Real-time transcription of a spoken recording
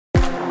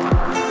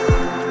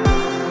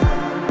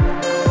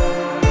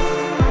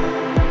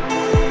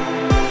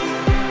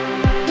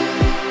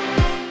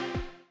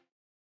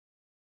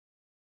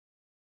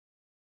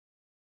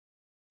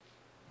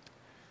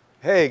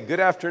Hey, good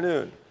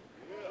afternoon.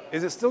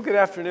 Is it still good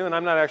afternoon?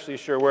 I'm not actually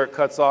sure where it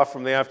cuts off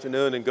from the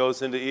afternoon and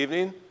goes into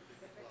evening.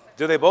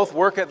 Do they both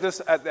work at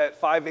that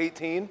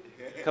 5:18?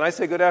 Can I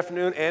say good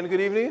afternoon and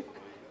good evening?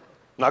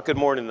 Not good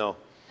morning, though.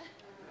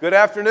 Good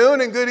afternoon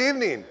and good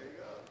evening.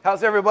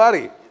 How's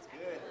everybody?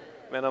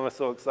 Man, I'm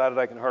so excited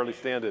I can hardly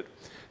stand it.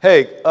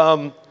 Hey,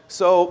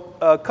 so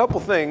a couple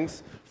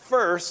things.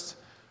 First,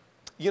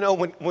 you know,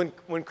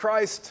 when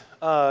Christ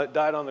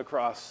died on the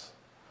cross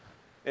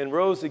and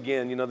rose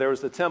again, you know, there was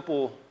the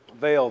temple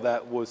veil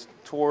that was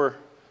tore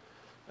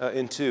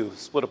in two,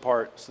 split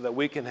apart, so that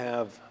we can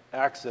have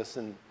access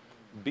and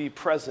be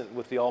present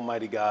with the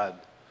Almighty God.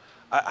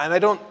 And I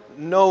don't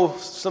know,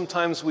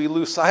 sometimes we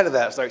lose sight of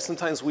that. It's like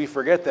sometimes we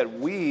forget that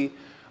we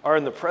are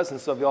in the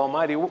presence of the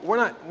Almighty. We're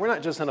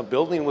not just in a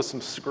building with some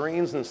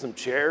screens and some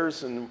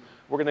chairs and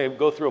we're going to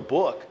go through a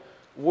book.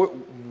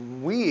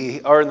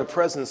 We are in the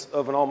presence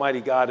of an Almighty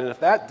God. And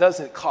if that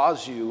doesn't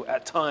cause you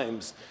at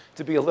times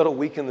to be a little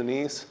weak in the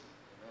knees,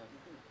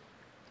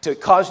 to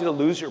cause you to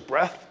lose your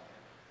breath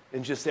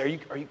and just say,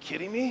 are you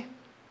kidding me?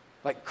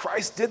 Like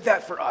Christ did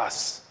that for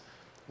us.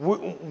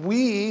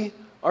 We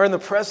are in the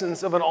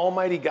presence of an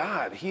Almighty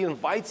God. He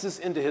invites us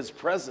into His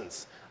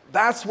presence.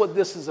 That's what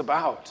this is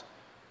about.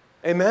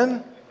 Amen?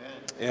 Amen.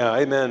 Yeah,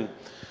 amen.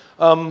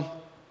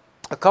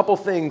 A couple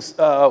things.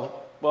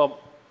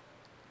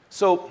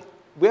 So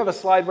we have a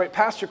slide, right?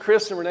 Pastor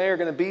Chris and Renee are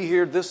going to be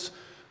here this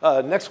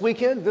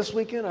weekend. I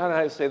don't know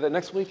how to say that.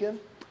 Next weekend.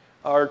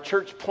 Our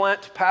church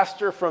plant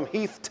pastor from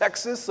Heath,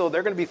 Texas. So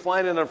they're going to be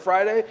flying in on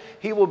Friday.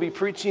 He will be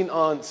preaching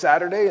on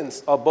Saturday and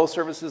both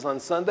services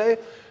on Sunday.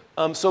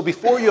 So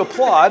before you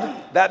applaud,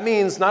 that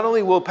means not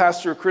only will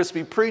Pastor Chris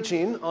be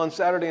preaching on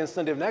Saturday and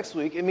Sunday of next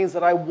week, it means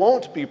that I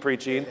won't be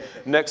preaching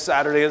next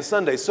Saturday and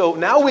Sunday. So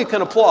now we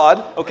can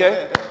applaud,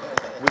 okay?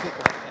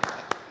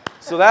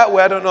 So that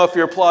way, I don't know if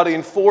you're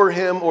applauding for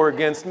him or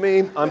against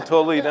me. I'm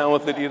totally down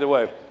with it either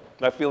way.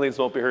 My feelings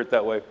won't be hurt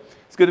that way.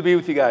 It's good to be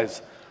with you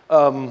guys.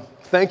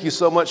 Thank you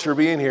so much for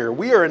being here.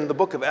 We are in the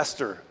Book of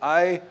Esther.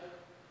 I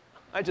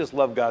just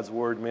love God's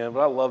Word, man,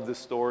 but I love this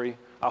story.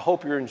 I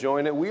hope you're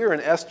enjoying it. We are in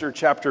Esther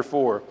chapter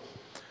 4.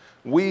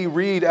 We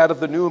read out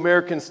of the New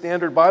American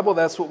Standard Bible.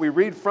 That's what we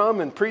read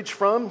from and preach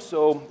from.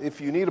 So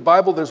if you need a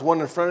Bible, there's one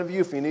in front of you.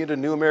 If you need a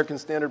New American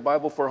Standard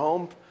Bible for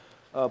home,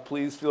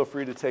 please feel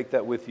free to take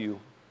that with you.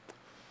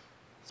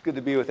 It's good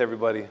to be with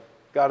everybody.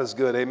 God is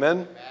good.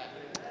 Amen?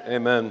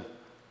 Amen.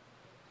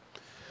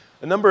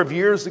 A number of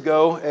years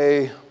ago,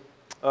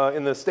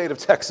 in the state of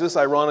Texas,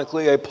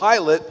 ironically, a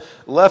pilot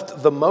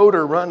left the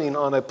motor running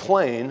on a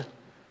plane,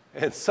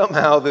 and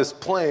somehow this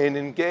plane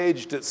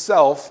engaged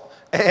itself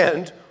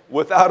and,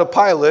 without a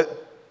pilot,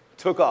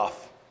 took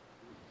off.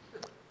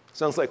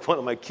 Sounds like one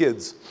of my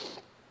kids.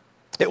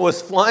 It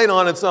was flying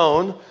on its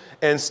own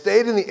and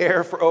stayed in the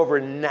air for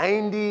over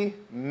 90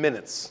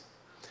 minutes.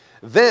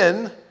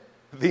 Then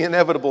the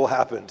inevitable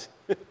happened.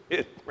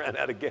 It ran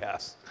out of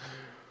gas,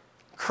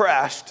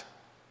 crashed,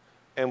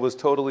 and was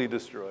totally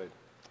destroyed.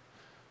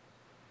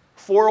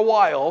 For a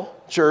while,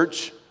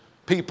 church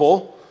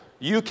people,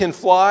 you can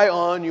fly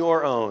on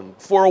your own.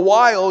 For a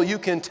while, you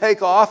can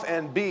take off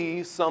and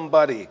be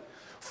somebody.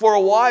 For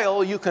a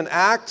while, you can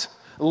act,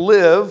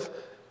 live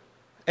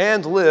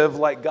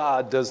like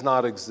God does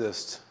not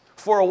exist.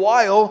 For a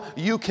while,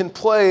 you can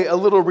play a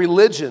little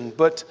religion,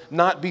 but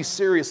not be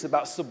serious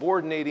about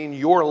subordinating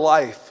your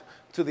life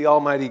to the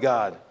Almighty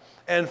God.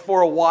 And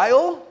for a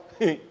while,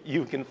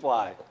 you can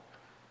fly.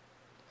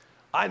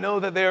 I know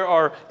that there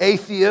are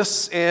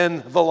atheists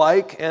and the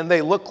like, and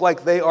they look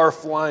like they are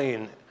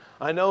flying.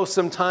 I know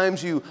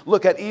sometimes you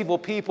look at evil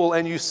people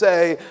and you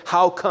say,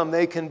 how come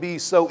they can be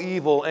so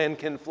evil and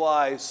can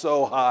fly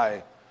so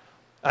high?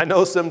 I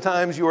know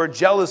sometimes you are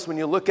jealous when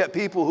you look at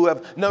people who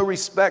have no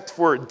respect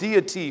for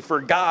deity,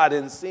 for God,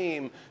 and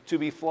seem to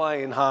be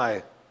flying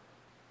high.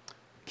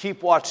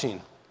 Keep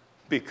watching,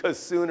 because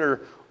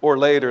sooner or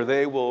later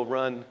they will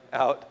run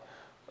out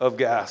of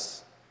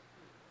gas,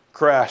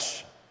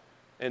 crash,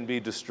 and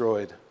be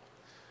destroyed.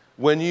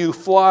 When you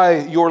fly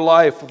your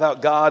life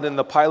without God in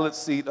the pilot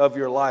seat of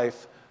your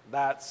life,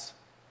 that's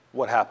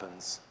what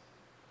happens.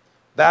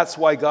 That's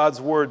why God's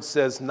word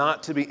says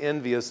not to be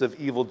envious of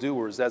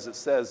evildoers, as it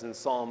says in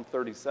Psalm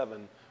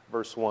 37,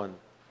 verse 1.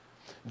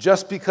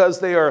 Just because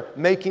they are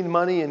making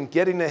money and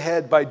getting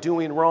ahead by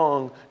doing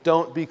wrong,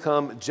 don't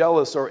become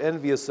jealous or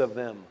envious of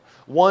them.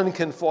 One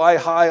can fly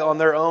high on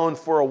their own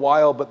for a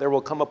while, but there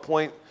will come a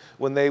point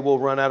when they will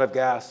run out of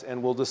gas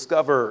and will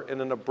discover in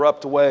an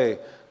abrupt way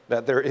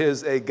that there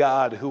is a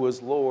God who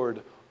is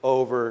Lord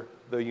over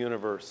the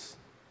universe.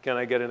 Can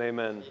I get an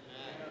amen? Amen.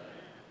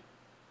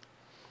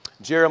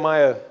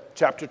 Jeremiah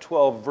chapter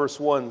 12, verse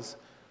 1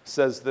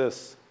 says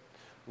this,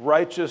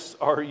 righteous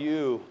are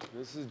you.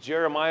 This is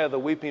Jeremiah, the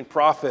weeping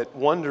prophet,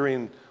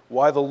 wondering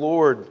to the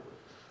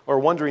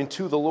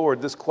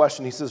Lord this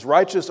question. He says,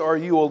 righteous are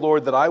you, O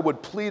Lord, that I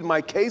would plead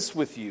my case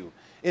with you.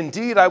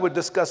 Indeed, I would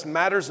discuss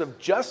matters of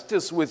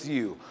justice with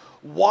you.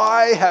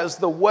 Why has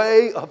the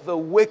way of the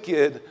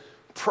wicked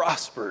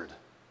prospered?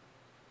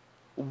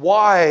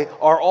 Why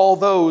are all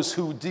those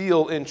who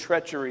deal in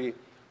treachery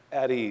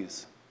at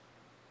ease?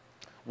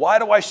 Why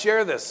do I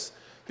share this?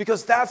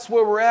 Because that's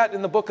where we're at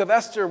in the book of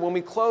Esther when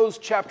we close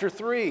chapter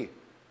 3.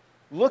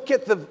 Look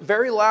at the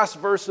very last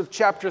verse of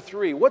chapter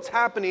 3. What's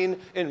happening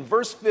in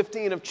verse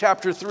 15 of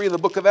chapter 3 of the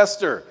book of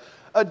Esther?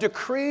 A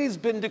decree's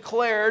been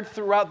declared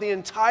throughout the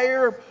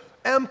entire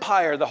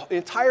empire, the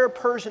entire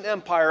Persian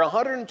Empire,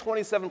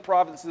 127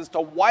 provinces,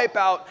 to wipe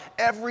out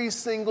every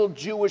single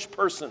Jewish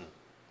person.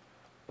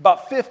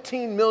 About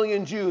 15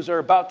 million Jews are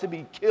about to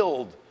be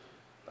killed.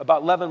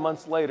 About 11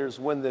 months later is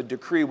when the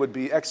decree would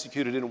be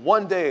executed. In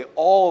one day,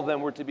 all of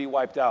them were to be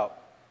wiped out.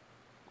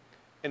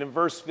 And in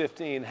verse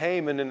 15,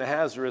 Haman and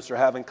Ahasuerus are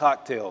having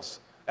cocktails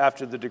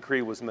after the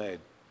decree was made.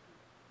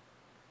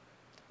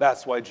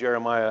 That's why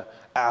Jeremiah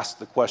asked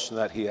the question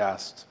that he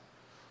asked.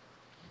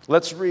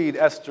 Let's read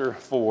Esther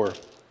 4.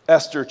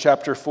 Esther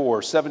chapter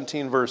 4,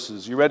 17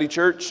 verses. You ready,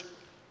 church?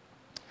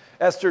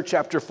 Esther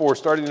chapter 4,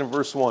 starting in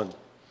verse 1.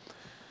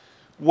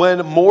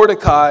 When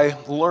Mordecai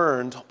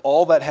learned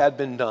all that had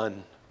been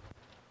done,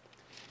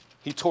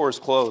 he tore his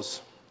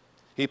clothes.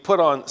 He put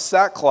on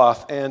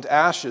sackcloth and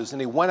ashes,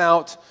 and he went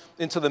out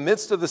into the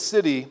midst of the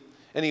city,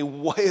 and he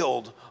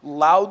wailed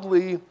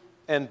loudly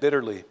and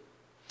bitterly.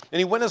 And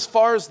he went as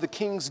far as the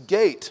king's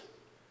gate.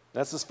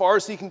 That's as far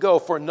as he can go,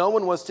 for no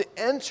one was to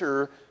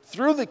enter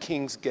through the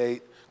king's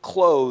gate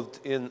clothed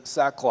in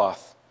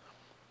sackcloth.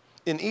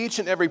 In each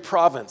and every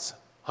province,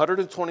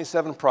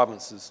 127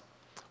 provinces,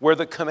 where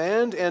the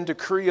command and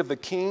decree of the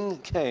king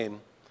came,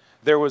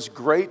 there was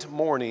great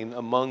mourning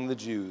among the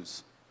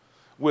Jews,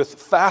 with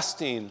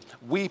fasting,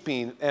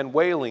 weeping, and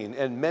wailing,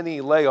 and many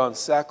lay on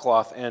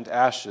sackcloth and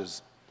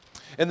ashes.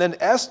 And then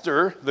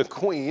Esther, the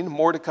queen,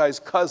 Mordecai's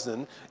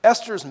cousin,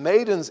 Esther's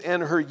maidens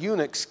and her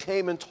eunuchs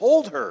came and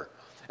told her.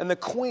 And the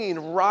queen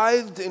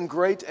writhed in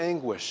great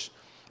anguish.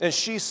 And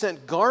she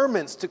sent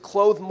garments to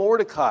clothe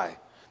Mordecai,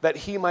 that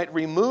he might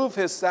remove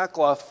his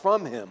sackcloth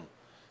from him,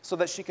 so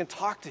that she can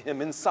talk to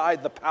him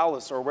inside the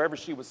palace or wherever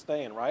she was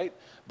staying, right?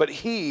 But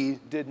he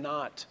did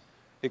not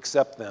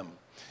accept them.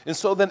 And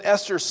so then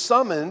Esther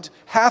summoned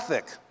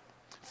Hathach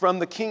from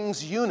the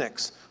king's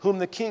eunuchs, whom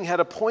the king had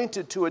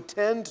appointed to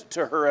attend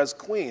to her as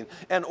queen,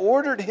 and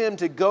ordered him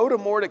to go to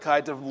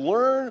Mordecai to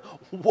learn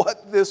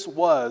what this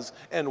was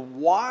and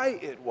why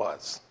it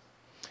was.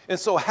 And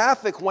so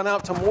Hathach went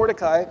out to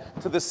Mordecai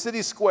to the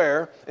city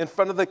square in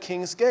front of the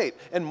king's gate.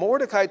 And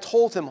Mordecai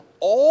told him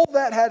all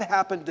that had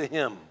happened to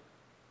him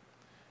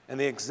and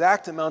the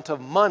exact amount of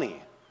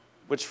money,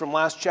 which from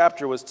last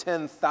chapter was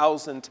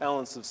 10,000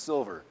 talents of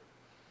silver,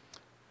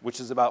 which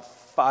is about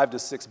 $5 to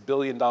 $6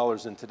 billion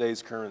in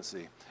today's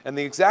currency. And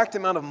the exact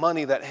amount of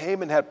money that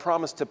Haman had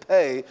promised to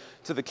pay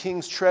to the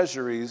king's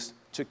treasuries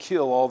to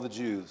kill all the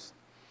Jews.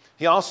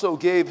 He also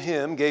gave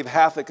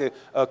Hathach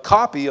a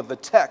copy of the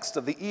text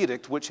of the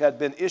edict which had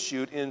been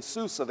issued in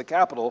Susa, the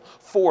capital,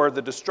 for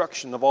the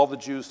destruction of all the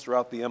Jews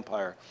throughout the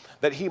empire,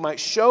 that he might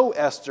show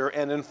Esther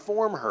and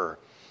inform her,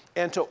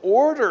 and to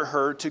order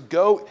her to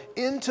go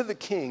into the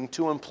king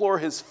to implore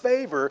his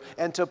favor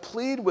and to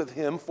plead with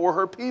him for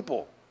her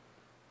people.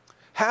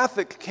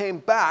 Hathach came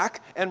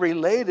back and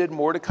related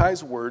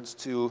Mordecai's words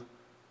to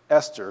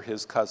Esther,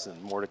 his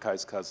cousin,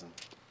 Mordecai's cousin.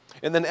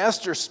 And then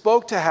Esther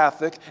spoke to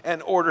Hathach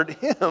and ordered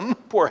him,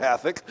 poor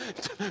Hathach,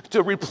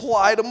 to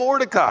reply to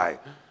Mordecai.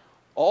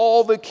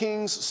 All the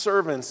king's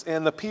servants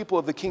and the people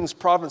of the king's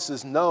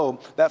provinces know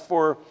that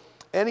for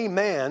any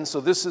man, so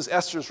this is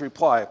Esther's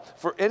reply,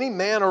 for any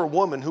man or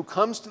woman who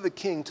comes to the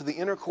king to the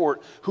inner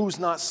court who's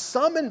not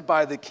summoned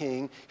by the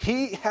king,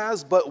 he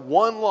has but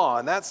one law,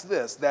 and that's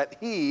this, that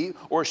he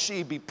or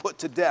she be put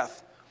to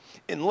death,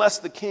 unless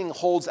the king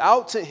holds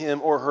out to him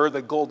or her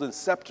the golden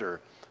scepter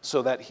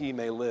so that he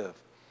may live.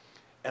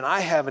 And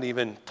I haven't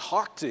even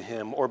talked to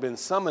him or been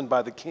summoned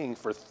by the king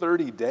for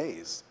 30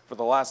 days, for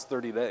the last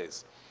 30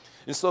 days.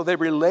 And so they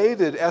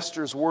related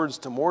Esther's words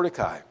to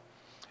Mordecai.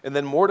 And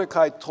then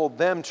Mordecai told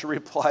them to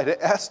reply to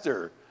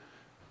Esther.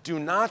 Do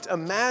not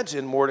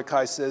imagine,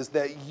 Mordecai says,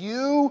 that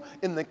you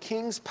in the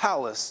king's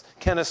palace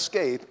can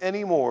escape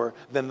any more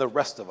than the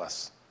rest of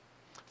us.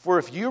 For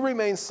if you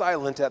remain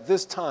silent at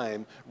this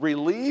time,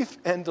 relief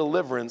and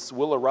deliverance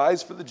will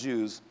arise for the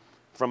Jews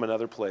from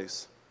another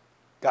place.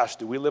 Gosh,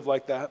 do we live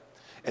like that?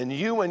 And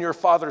you and your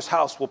father's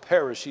house will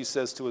perish, he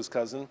says to his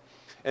cousin.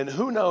 And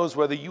who knows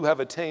whether you have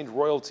attained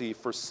royalty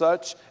for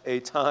such a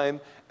time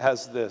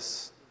as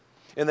this?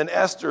 And then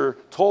Esther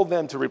told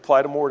them to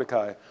reply to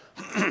Mordecai,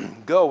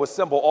 go,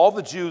 assemble all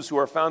the Jews who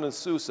are found in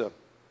Susa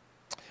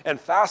and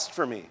fast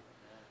for me.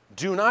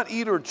 Do not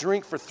eat or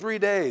drink for 3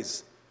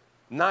 days,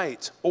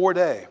 night or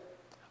day.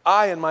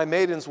 I and my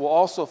maidens will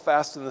also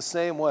fast in the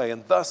same way,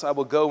 and thus I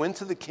will go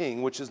into the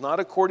king, which is not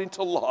according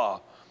to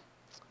law.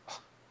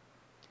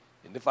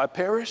 And if I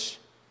perish,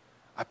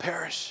 I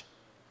perish.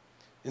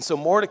 And so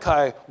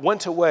Mordecai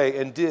went away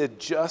and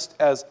did just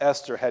as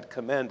Esther had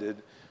commanded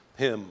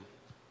him.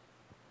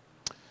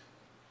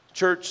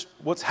 Church,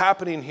 what's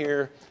happening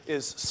here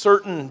is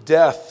certain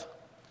death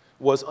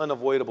was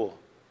unavoidable.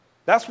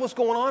 That's what's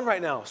going on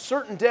right now.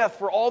 Certain death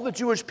for all the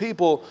Jewish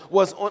people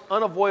was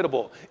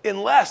unavoidable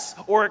unless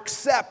or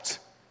except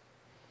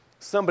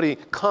somebody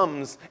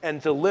comes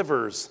and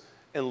delivers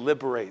and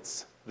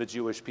liberates the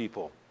Jewish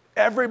people.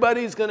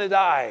 Everybody's going to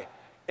die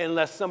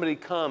unless somebody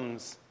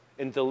comes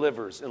and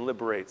delivers and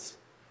liberates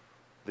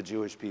the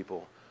Jewish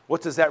people.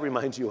 What does that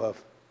remind you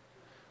of?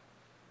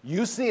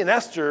 You see in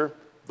Esther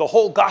the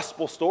whole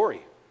gospel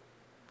story.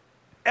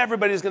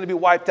 Everybody's going to be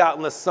wiped out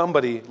unless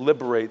somebody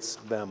liberates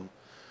them.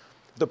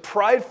 The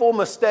prideful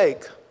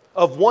mistake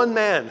of one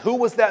man. Who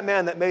was that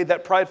man that made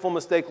that prideful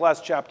mistake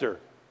last chapter?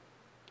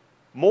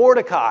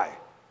 Mordecai.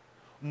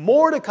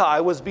 Mordecai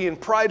was being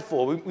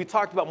prideful. We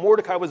talked about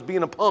Mordecai was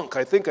being a punk.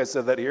 I think I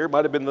said that here. It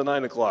might have been the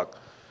 9 o'clock.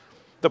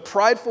 The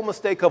prideful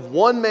mistake of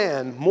one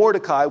man,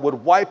 Mordecai, would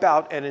wipe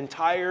out an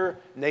entire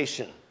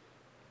nation.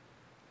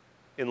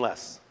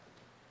 Unless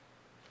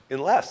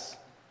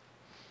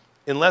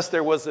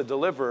there was a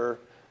deliverer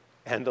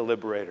and a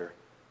liberator.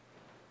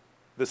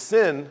 The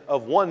sin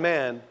of one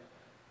man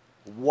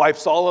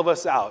wipes all of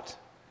us out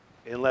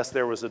unless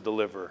there was a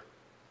deliverer.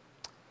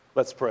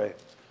 Let's pray.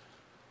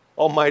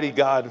 Almighty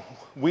God,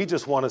 we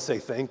just want to say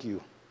thank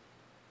you.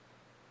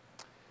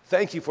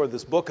 Thank you for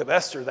this book of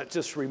Esther that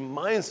just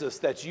reminds us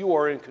that you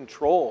are in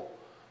control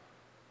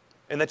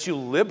and that you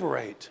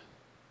liberate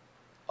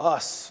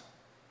us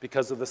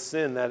because of the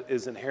sin that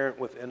is inherent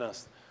within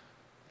us.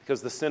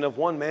 Because the sin of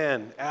one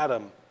man,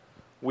 Adam,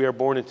 we are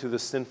born into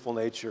this sinful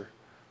nature.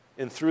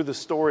 And through the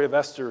story of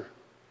Esther,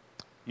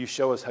 you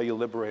show us how you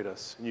liberate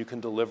us and you can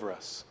deliver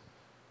us.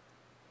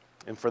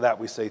 And for that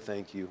we say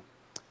thank you.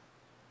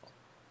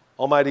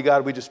 Almighty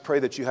God, we just pray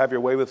that you have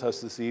your way with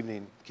us this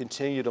evening.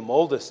 Continue to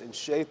mold us and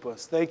shape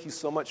us. Thank you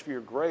so much for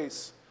your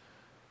grace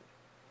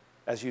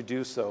as you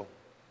do so.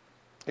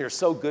 You're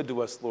so good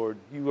to us, Lord.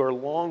 You are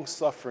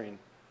long-suffering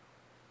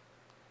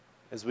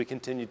as we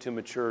continue to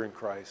mature in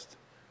Christ.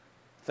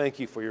 Thank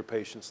you for your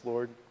patience,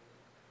 Lord.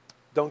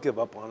 Don't give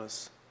up on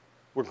us.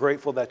 We're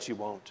grateful that you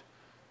won't.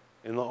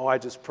 And I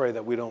just pray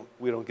that we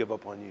don't give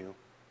up on you,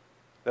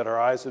 that our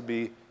eyes would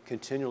be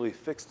continually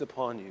fixed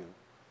upon you.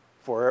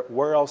 For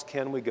where else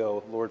can we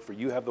go, Lord, for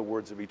you have the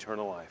words of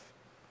eternal life.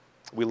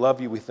 We love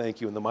you. We thank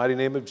you in the mighty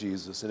name of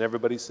Jesus. And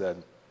everybody said,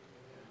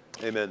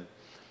 amen.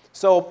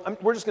 So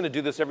we're just going to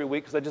do this every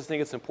week because I just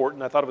think it's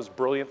important. I thought it was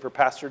brilliant for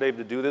Pastor Dave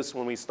to do this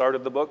when we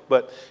started the book.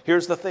 But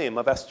here's the theme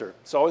of Esther.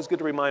 It's always good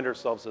to remind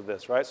ourselves of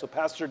this, right? So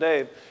Pastor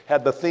Dave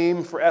had the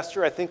theme for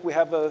Esther. I think we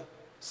have a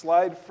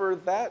slide for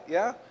that,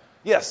 yeah?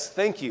 Yes,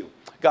 thank you.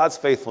 God's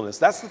faithfulness.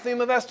 That's the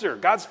theme of Esther.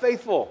 God's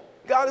faithful.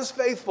 God is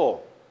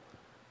faithful.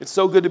 It's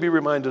so good to be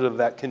reminded of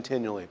that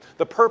continually.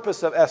 The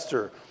purpose of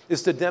Esther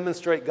is to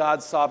demonstrate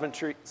God's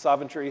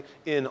sovereignty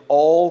in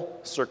all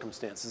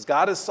circumstances.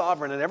 God is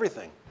sovereign in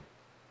everything.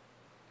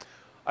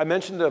 I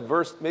mentioned a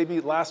verse maybe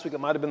last week, it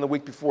might have been the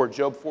week before,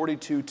 Job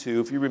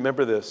 42:2, if you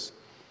remember this,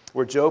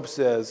 where Job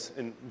says,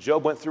 and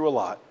Job went through a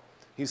lot,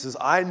 he says,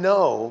 I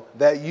know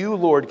that you,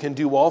 Lord, can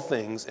do all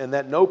things and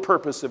that no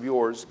purpose of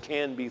yours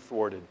can be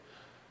thwarted.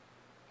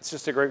 It's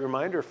just a great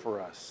reminder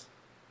for us.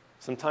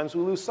 Sometimes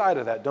we lose sight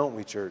of that, don't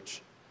we,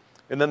 church?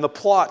 And then the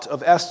plot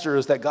of Esther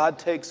is that God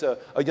takes a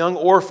young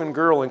orphan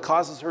girl and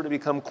causes her to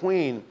become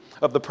queen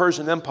of the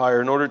Persian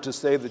Empire in order to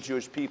save the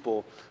Jewish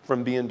people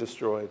from being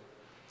destroyed.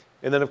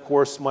 And then, of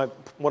course, one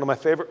of my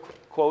favorite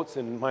quotes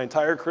in my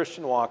entire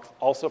Christian walk,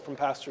 also from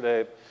Pastor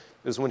Dave,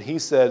 is when he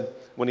said,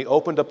 when he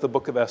opened up the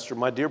book of Esther,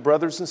 my dear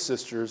brothers and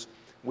sisters,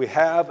 we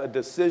have a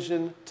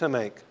decision to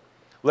make.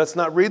 Let's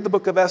not read the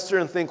book of Esther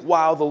and think,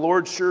 wow, the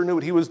Lord sure knew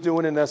what he was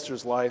doing in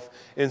Esther's life.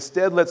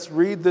 Instead, let's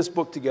read this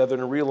book together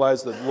and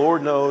realize that the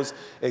Lord knows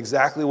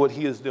exactly what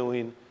he is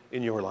doing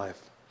in your life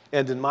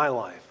and in my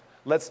life.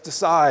 Let's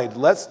decide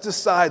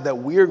that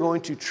we are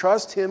going to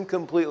trust him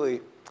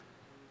completely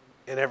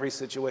in every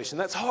situation.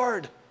 That's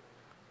hard.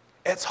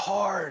 It's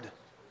hard.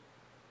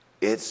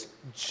 It's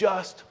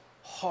just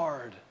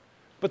hard.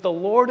 But the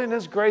Lord in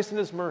his grace and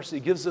his mercy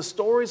gives us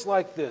stories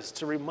like this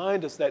to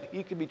remind us that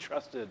he can be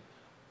trusted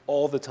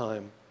all the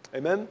time.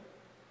 Amen?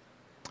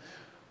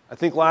 I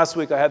think last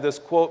week I had this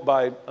quote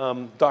by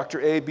Dr.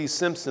 A.B.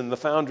 Simpson, the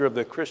founder of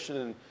the Christian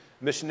and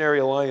Missionary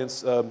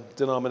Alliance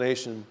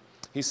denomination.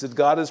 He said,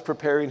 God is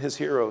preparing his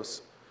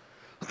heroes.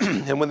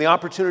 And when the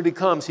opportunity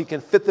comes, he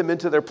can fit them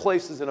into their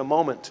places in a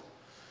moment.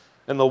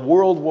 And the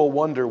world will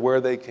wonder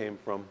where they came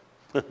from.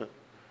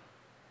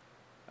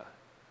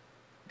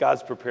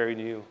 God's preparing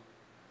you.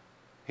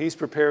 He's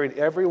preparing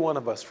every one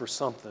of us for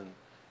something.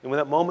 And when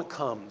that moment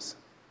comes,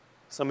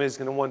 somebody's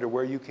going to wonder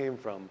where you came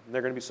from. And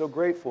they're going to be so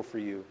grateful for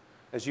you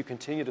as you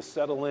continue to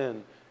settle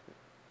in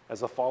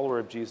as a follower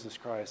of Jesus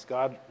Christ.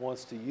 God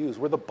wants to use.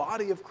 We're the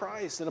body of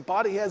Christ, and a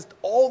body has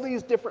all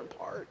these different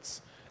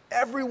parts.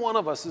 Every one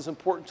of us is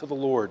important to the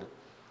Lord.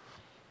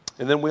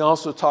 And then we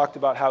also talked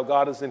about how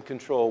God is in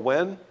control.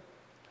 When?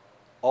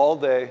 All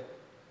day,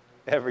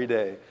 every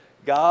day.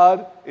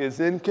 God is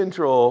in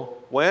control.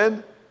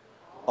 When?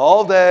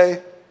 All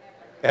day,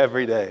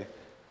 every day.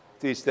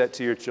 Teach that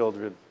to your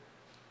children.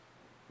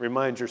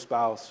 Remind your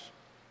spouse.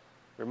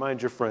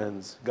 Remind your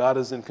friends. God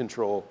is in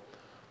control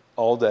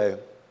all day,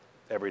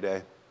 every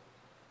day.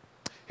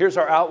 Here's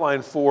our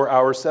outline for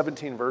our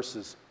 17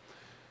 verses.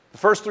 The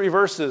first 3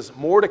 verses,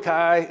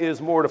 Mordecai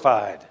is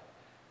mortified.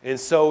 And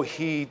so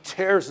he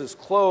tears his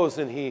clothes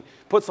and he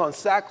puts on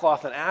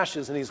sackcloth and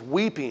ashes and he's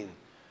weeping.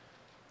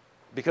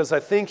 Because I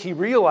think he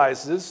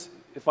realizes,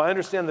 if I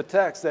understand the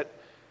text, that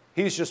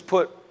he's just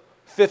put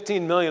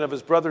 15 million of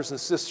his brothers and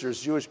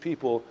sisters, Jewish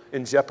people,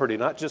 in jeopardy.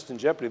 Not just in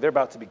jeopardy, they're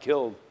about to be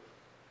killed.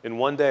 In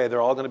one day,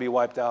 they're all going to be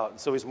wiped out. And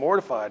so he's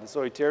mortified, and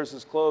so he tears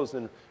his clothes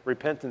in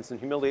repentance and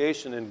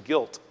humiliation and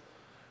guilt.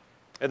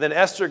 And then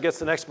Esther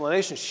gets an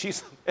explanation.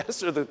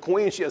 Esther, the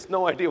queen, she has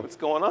no idea what's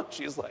going on.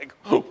 She's like,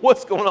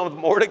 what's going on with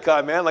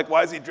Mordecai, man? Like,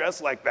 why is he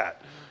dressed like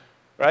that?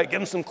 Right?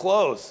 Give him some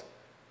clothes.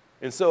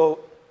 And so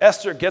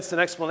Esther gets an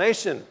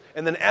explanation.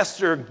 And then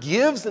Esther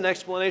gives an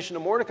explanation to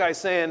Mordecai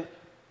saying,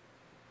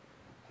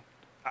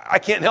 I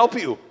can't help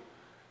you.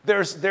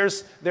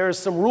 There's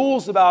some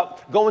rules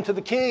about going to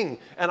the king,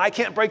 and I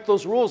can't break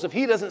those rules. If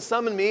he doesn't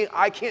summon me,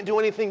 I can't do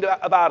anything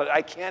about it.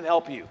 I can't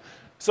help you.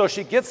 So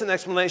she gets an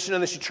explanation,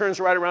 and then she turns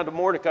right around to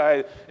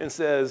Mordecai and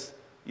says,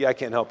 yeah, I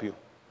can't help you.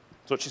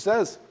 That's what she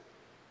says.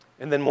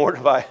 And then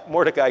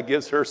Mordecai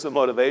gives her some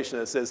motivation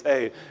that says,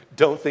 hey,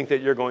 don't think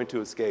that you're going to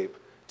escape.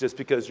 Just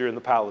because you're in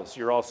the palace,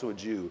 you're also a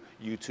Jew.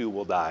 You too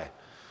will die.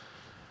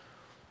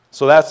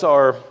 So that's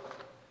our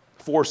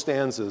 4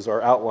 stanzas,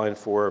 our outline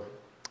for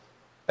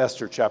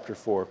Esther chapter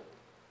 4.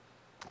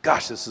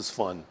 Gosh, this is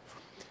fun.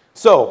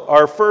 So,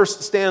 our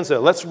first stanza,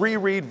 let's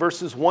reread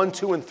verses 1,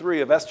 2, and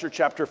 3 of Esther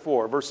chapter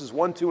 4, verses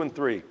 1, 2, and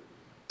 3.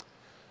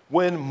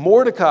 When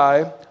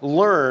Mordecai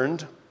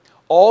learned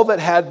all that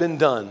had been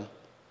done,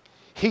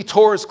 he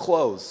tore his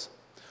clothes,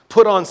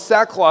 put on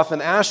sackcloth and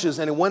ashes,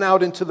 and went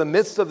out into the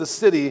midst of the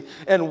city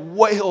and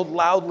wailed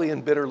loudly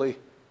and bitterly.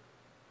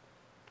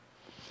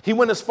 He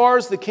went as far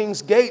as the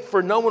king's gate,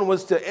 for no one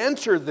was to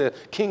enter the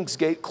king's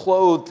gate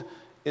clothed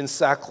in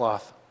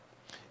sackcloth.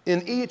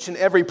 In each and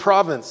every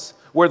province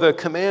where the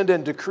command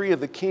and decree of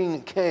the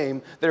king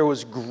came, there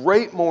was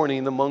great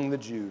mourning among the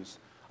Jews.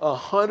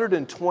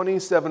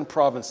 127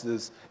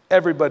 provinces,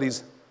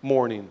 everybody's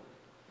mourning.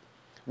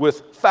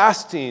 With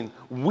fasting,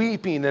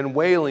 weeping, and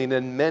wailing,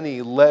 and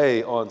many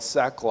lay on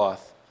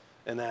sackcloth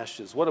and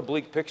ashes. What a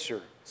bleak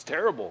picture. It's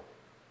terrible.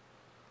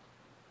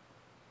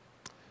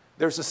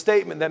 There's a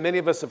statement that many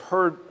of us have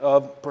heard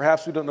of,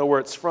 perhaps we don't know where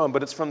it's from,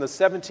 but it's from the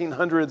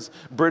 1700s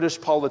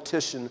British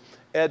politician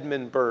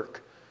Edmund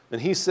Burke.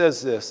 And he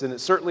says this, and it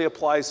certainly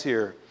applies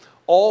here.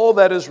 All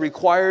that is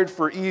required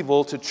for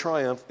evil to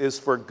triumph is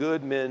for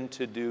good men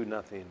to do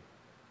nothing.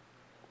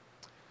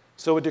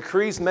 So a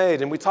decree's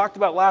made, and we talked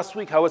about last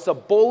week how it's a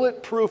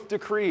bulletproof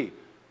decree.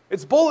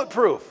 It's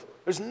bulletproof.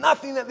 There's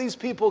nothing that these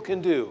people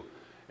can do.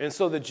 And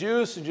so the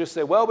Jews should just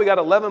say, well, we got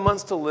 11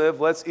 months to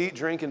live. Let's eat,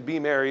 drink, and be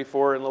merry,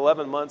 for in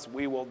 11 months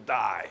we will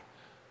die.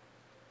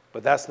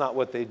 But that's not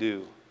what they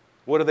do.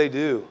 What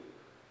do?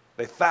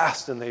 They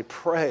fast and they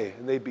pray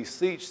and they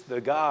beseech the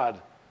God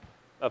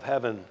of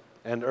heaven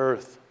and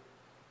earth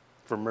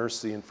for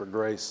mercy and for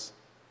grace.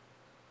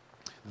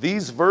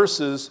 These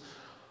verses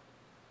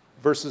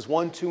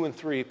 1, 2, and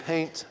 3,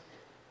 paint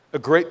a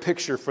great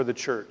picture for the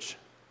church.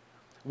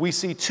 We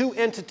see 2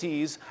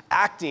 entities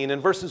acting.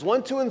 In verses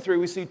 1, 2, and 3,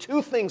 we see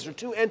 2 things or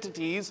 2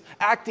 entities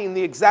acting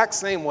the exact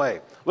same way.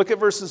 Look at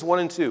verses 1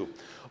 and 2.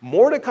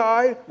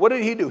 Mordecai, what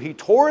did he do? He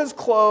tore his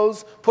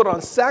clothes, put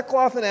on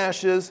sackcloth and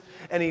ashes,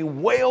 and he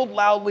wailed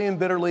loudly and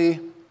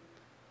bitterly.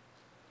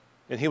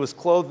 And he was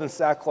clothed in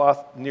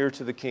sackcloth near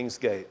to the king's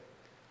gate.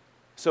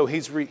 So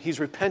he's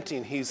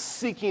repenting. He's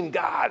seeking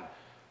God.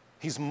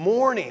 He's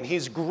mourning.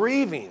 He's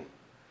grieving.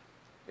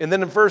 And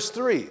then in verse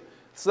 3,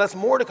 so that's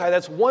Mordecai,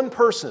 that's one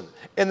person.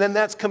 And then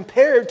that's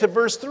compared to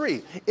verse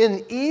 3.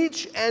 In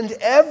each and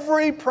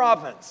every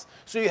province.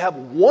 So you have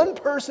one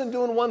person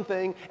doing one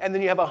thing, and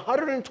then you have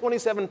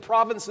 127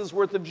 provinces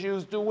worth of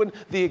Jews doing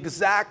the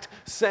exact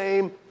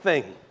same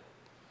thing.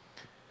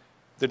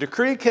 The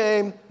decree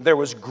came, there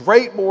was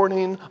great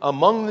mourning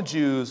among the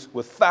Jews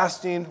with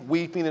fasting,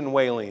 weeping, and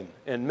wailing,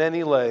 and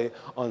many lay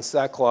on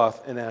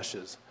sackcloth and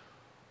ashes.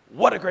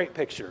 What a great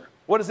picture.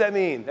 What does that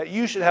mean? That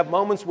you should have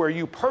moments where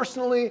you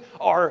personally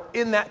are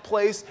in that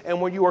place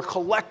and where you are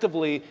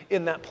collectively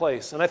in that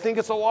place. And I think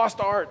it's a lost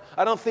art.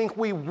 I don't think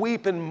we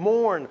weep and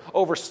mourn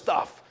over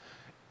stuff,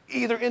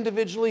 either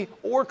individually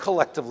or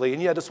collectively,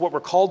 and yet it's what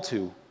we're called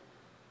to.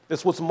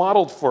 It's what's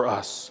modeled for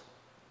us.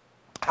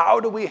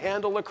 How do we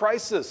handle a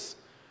crisis?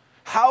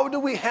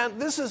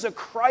 This is a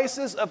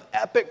crisis of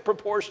epic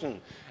proportion.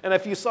 And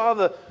if you saw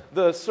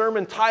the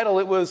sermon title,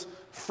 it was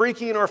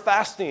Freaking or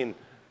Fasting.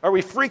 Are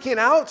we freaking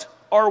out?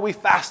 Or are we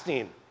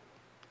fasting?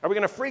 Are we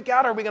going to freak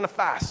out or are we going to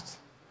fast?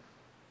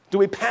 Do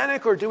we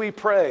panic or do we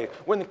pray?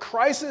 When the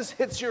crisis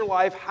hits your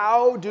life,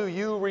 how do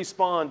you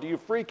respond? Do you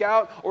freak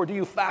out or do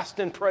you fast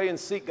and pray and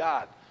seek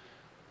God?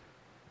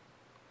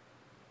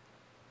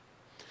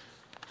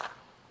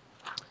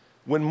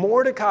 When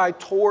Mordecai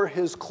tore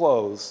his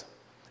clothes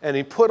and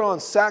he put on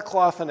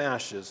sackcloth and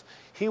ashes,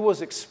 he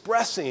was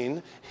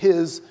expressing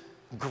his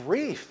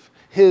grief,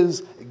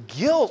 his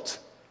guilt.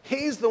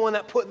 He's the one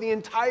that put the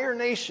entire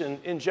nation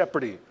in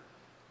jeopardy.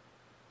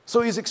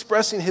 So he's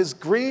expressing his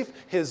grief,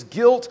 his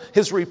guilt,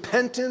 his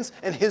repentance,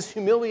 and his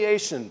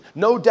humiliation,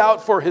 no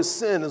doubt for his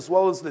sin, as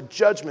well as the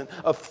judgment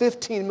of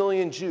 15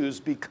 million Jews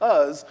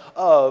because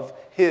of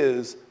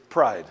his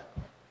pride.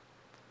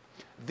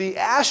 The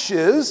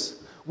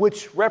ashes,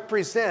 which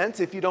represent,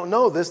 if you don't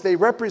know this, they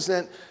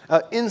represent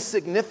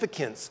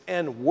insignificance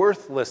and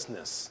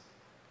worthlessness.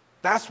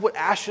 That's what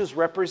ashes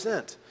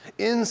represent,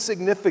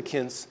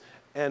 insignificance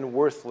and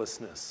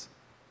worthlessness.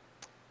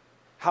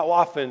 How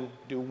often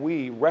do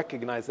we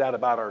recognize that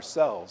about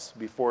ourselves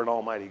before an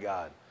almighty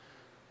God?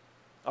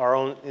 Our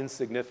own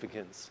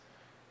insignificance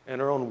and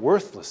our own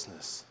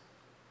worthlessness.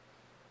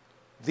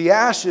 The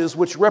ashes,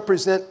 which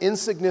represent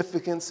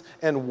insignificance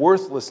and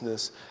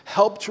worthlessness,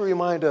 help to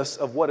remind us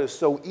of what is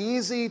so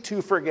easy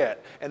to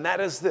forget, and that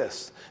is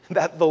this,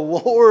 that the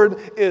Lord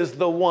is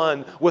the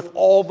one with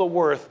all the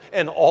worth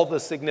and all the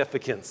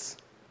significance.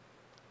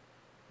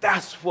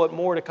 That's what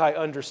Mordecai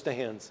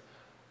understands.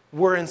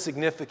 We're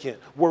insignificant,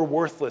 we're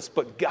worthless,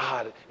 but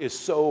God is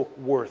so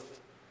worth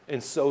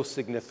and so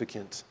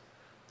significant.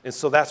 And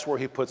so that's where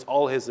he puts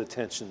all his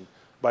attention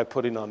by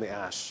putting on the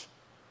ash.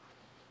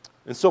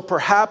 And so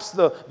perhaps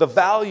the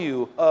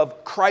value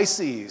of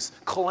crises,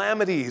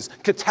 calamities,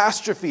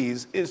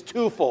 catastrophes is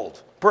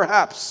twofold.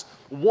 Perhaps.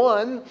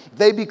 One,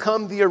 they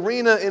become the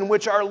arena in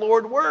which our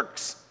Lord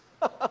works.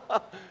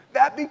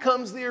 That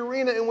becomes the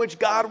arena in which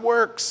God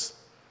works.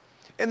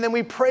 And then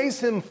we praise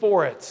him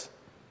for it.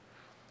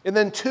 And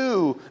then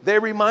two, they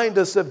remind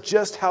us of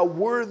just how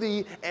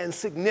worthy and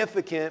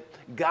significant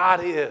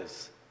God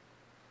is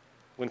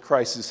when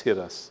crisis hit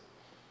us.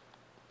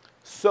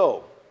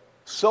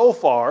 So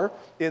far,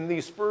 in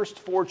these first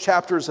 4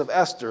 chapters of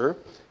Esther,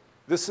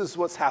 this is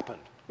what's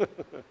happened.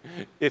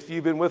 If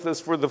you've been with us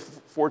for the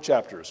 4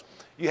 chapters.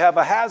 You have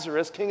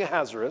Ahasuerus, King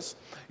Ahasuerus.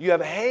 You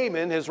have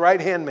Haman, his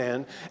right-hand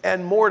man,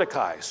 and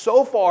Mordecai.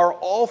 So far,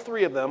 all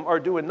 3 of them are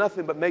doing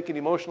nothing but making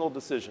emotional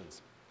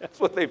decisions. That's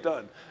what they've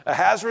done.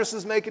 Ahasuerus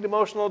is making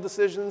emotional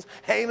decisions,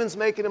 Haman's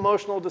making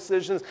emotional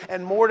decisions,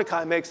 and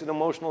Mordecai makes an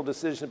emotional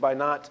decision by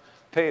not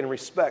paying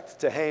respect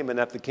to Haman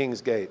at the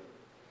king's gate.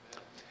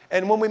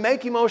 And when we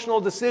make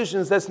emotional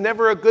decisions, that's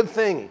never a good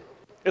thing.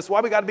 It's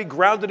why we got to be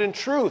grounded in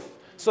truth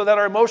so that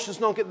our emotions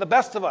don't get the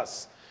best of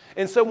us.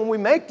 And so when we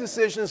make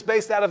decisions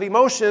based out of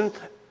emotion,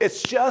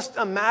 it's just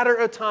a matter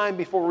of time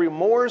before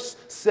remorse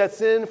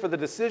sets in for the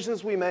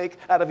decisions we make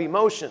out of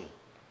emotion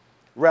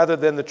rather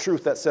than the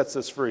truth that sets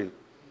us free.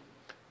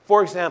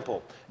 For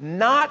example,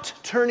 not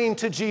turning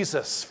to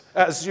Jesus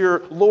as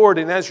your Lord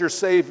and as your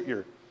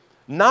Savior.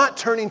 Not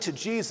turning to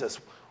Jesus.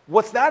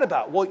 What's that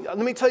about? Well, let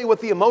me tell you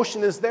what the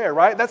emotion is there,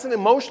 right? That's an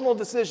emotional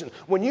decision.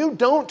 When you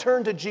don't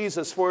turn to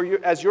Jesus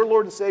as your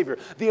Lord and Savior,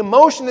 the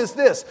emotion is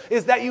this,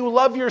 is that you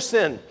love your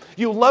sin.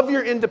 You love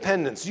your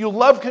independence. You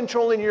love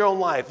controlling your own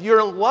life.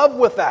 You're in love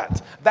with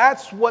that.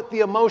 That's what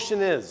the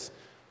emotion is.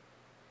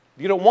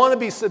 You don't want to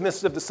be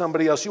submissive to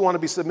somebody else. You want to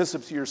be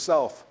submissive to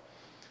yourself.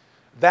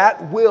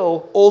 That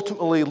will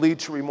ultimately lead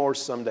to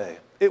remorse someday.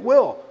 It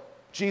will.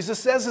 Jesus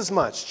says as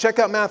much. Check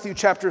out Matthew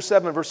chapter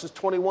 7, verses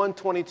 21,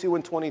 22,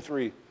 and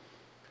 23.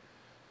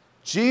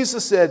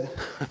 Jesus said,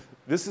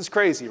 this is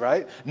crazy,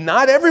 right?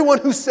 Not everyone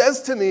who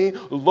says to me,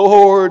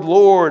 Lord,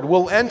 Lord,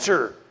 will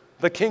enter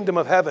the kingdom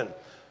of heaven,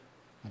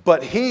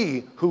 but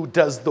he who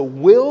does the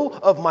will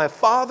of my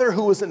Father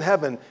who is in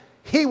heaven,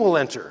 he will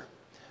enter.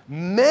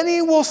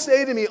 Many will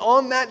say to me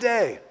on that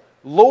day,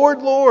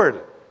 Lord,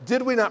 Lord,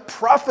 did we not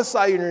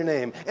prophesy in your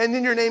name, and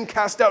in your name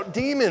cast out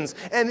demons,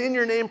 and in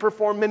your name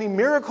perform many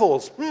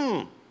miracles?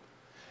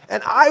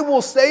 And I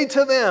will say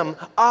to them,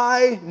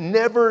 I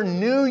never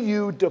knew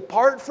you.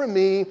 Depart from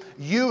me,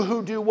 you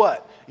who do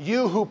what?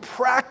 You who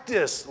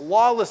practice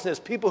lawlessness,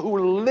 people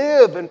who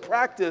live and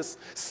practice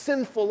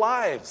sinful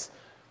lives,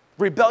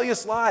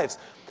 rebellious lives.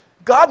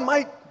 God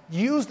might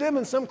use them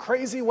in some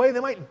crazy way. They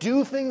might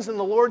do things in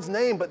the Lord's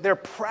name, but they're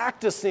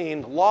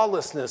practicing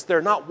lawlessness.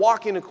 They're not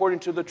walking according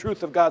to the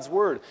truth of God's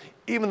word,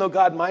 even though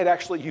God might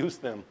actually use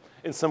them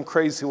in some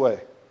crazy way.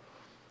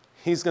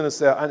 He's going to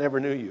say, I never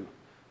knew you.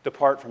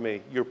 Depart from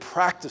me. You're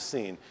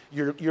practicing.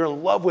 You're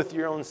in love with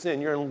your own sin.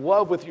 You're in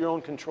love with your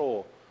own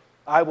control.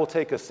 I will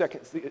take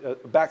a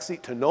back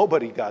seat to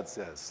nobody, God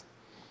says.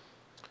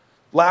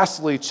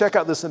 Lastly, check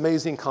out this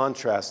amazing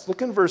contrast.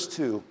 Look in verse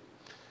 2.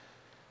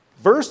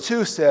 Verse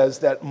 2 says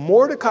that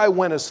Mordecai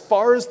went as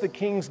far as the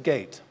king's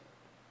gate.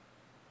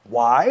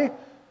 Why?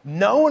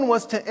 No one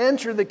was to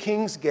enter the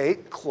king's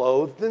gate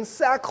clothed in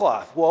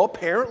sackcloth. Well,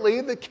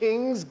 apparently the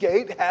king's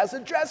gate has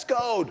a dress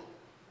code.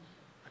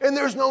 And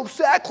there's no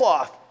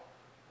sackcloth.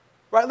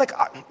 Right?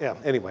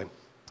 Anyway.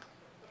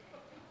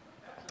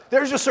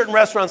 There's just certain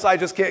restaurants I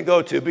just can't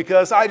go to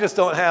because I just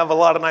don't have a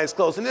lot of nice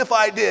clothes. And if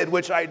I did,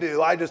 which I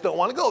do, I just don't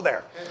want to go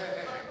there.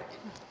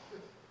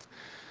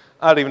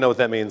 I don't even know what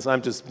that means.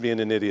 I'm just being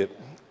an idiot.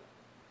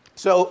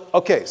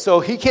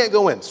 So he can't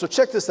go in. So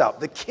check this out.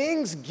 The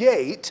king's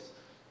gate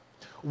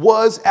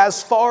was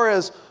as far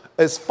as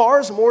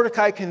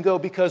Mordecai can go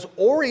because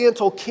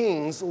Oriental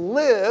kings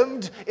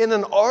lived in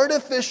an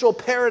artificial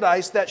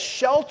paradise that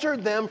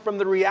sheltered them from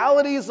the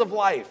realities of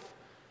life.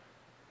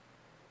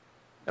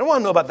 don't want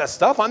to know about that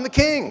stuff. I'm the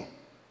king.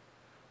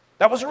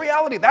 That was a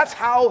reality. That's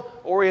how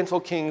Oriental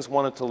kings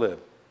wanted to live.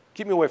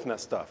 Keep me away from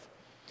that stuff.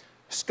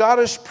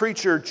 Scottish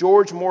preacher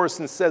George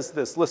Morrison says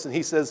this. Listen,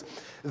 he says,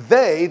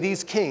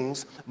 these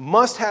kings,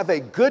 must have a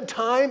good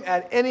time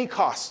at any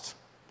cost.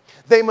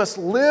 They must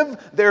live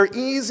their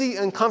easy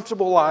and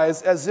comfortable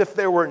lives as if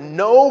there were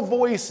no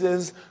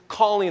voices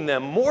calling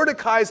them.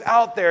 Mordecai's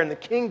out there, and the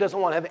king doesn't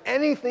want to have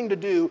anything to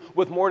do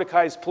with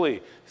Mordecai's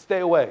plea. Stay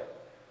away.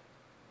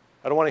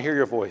 I don't want to hear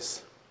your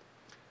voice.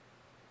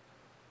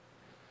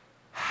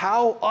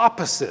 How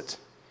opposite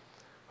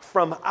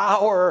from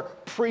our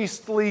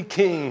priestly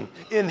king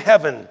in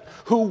heaven,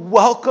 who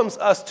welcomes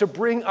us to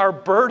bring our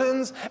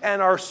burdens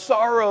and our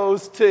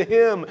sorrows to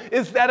him.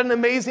 Is that an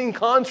amazing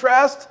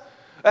contrast?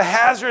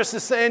 Ahasuerus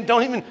is saying, I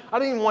don't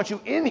even want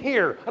you in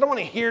here. I don't want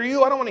to hear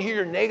you. I don't want to hear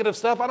your negative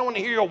stuff. I don't want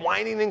to hear your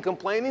whining and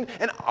complaining.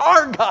 And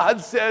our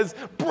God says,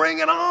 bring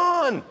it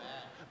on.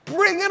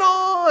 Bring it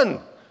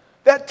on.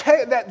 That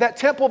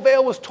temple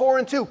veil was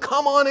torn too.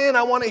 Come on in.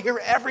 I want to hear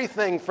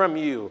everything from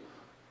you.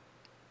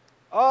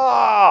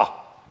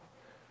 Ah,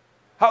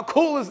 how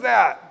cool is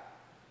that?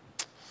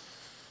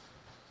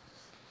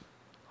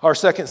 Our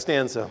second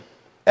stanza.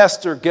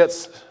 Esther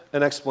gets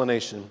an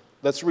explanation.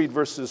 Let's read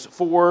verses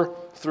 4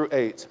 through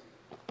 8.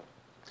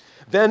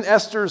 Then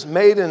Esther's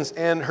maidens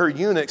and her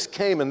eunuchs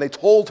came, and they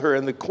told her,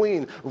 and the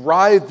queen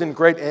writhed in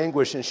great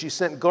anguish, and she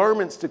sent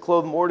garments to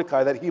clothe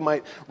Mordecai that he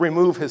might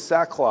remove his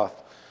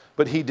sackcloth,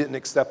 but he didn't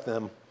accept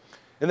them.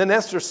 And then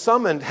Esther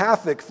summoned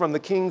Hathach from the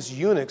king's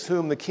eunuchs,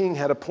 whom the king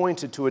had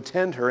appointed to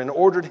attend her, and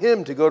ordered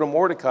him to go to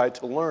Mordecai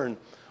to learn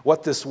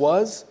what this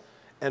was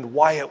and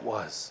why it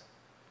was.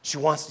 She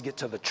wants to get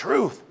to the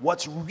truth,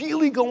 what's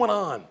really going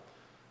on.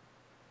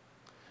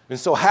 And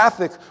so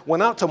Hathach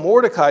went out to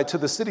Mordecai to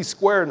the city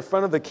square in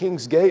front of the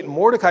king's gate, and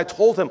Mordecai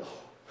told him,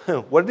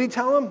 what did he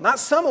tell him? Not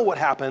some of what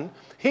happened.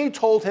 He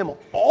told him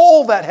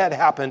all that had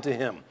happened to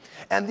him,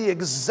 and the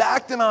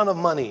exact amount of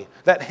money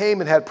that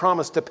Haman had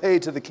promised to pay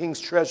to the king's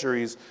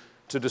treasuries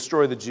to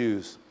destroy the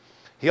Jews.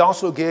 He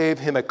also gave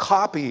him a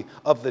copy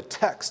of the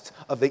text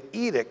of the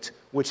edict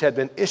which had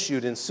been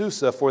issued in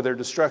Susa for their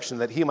destruction,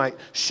 that he might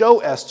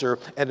show Esther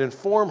and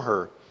inform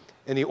her.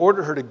 And he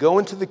ordered her to go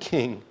into the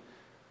king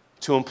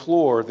to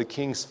implore the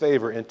king's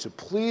favor and to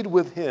plead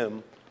with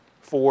him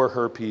for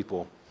her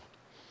people.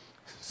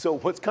 So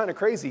what's kind of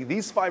crazy,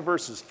 these 5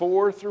 verses,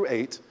 4 through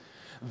 8,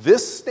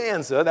 this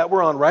stanza that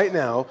we're on right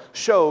now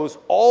shows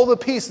all the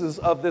pieces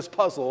of this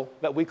puzzle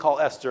that we call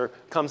Esther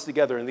comes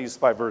together in these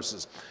 5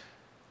 verses.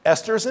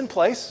 Esther's in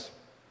place.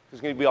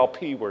 There's going to be all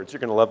P words. You're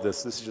going to love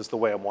this. This is just the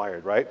way I'm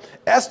wired, right?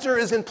 Esther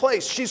is in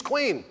place. She's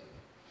queen.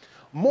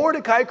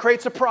 Mordecai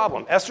creates a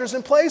problem. Esther's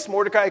in place.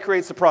 Mordecai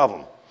creates a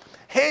problem.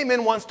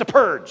 Haman wants to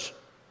purge.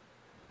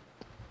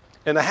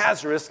 And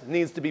Ahasuerus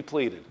needs to be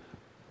pleaded.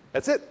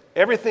 That's it.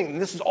 Everything.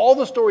 This is all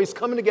the stories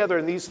coming together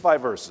in these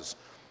 5 verses.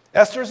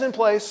 Esther's in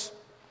place.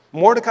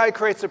 Mordecai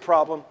creates a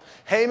problem.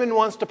 Haman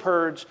wants to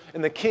purge.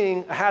 And the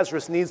king,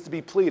 Ahasuerus, needs to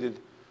be pleaded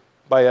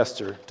by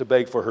Esther to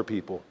beg for her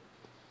people.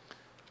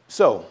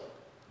 So,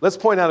 let's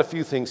point out a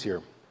few things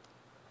here.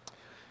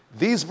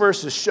 These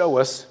verses show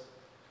us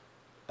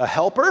a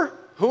helper.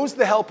 Who's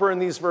the helper in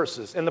these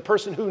verses? And the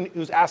person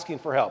who's asking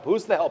for help.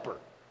 Who's the helper?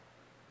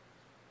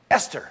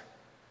 Esther,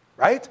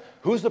 right?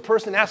 Who's the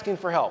person asking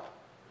for help?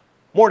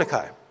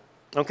 Mordecai.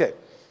 Okay.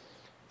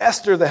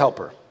 Esther, the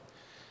helper.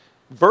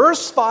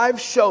 Verse 5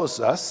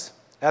 shows us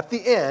at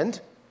the end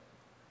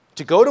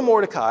to go to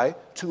Mordecai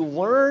to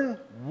learn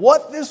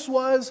what this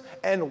was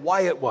and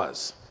why it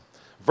was.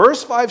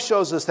 Verse 5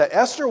 shows us that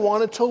Esther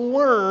wanted to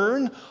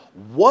learn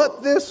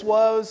what this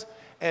was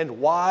and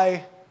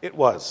why it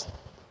was.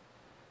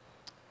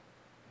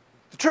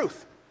 The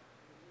truth.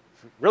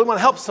 If you really want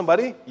to help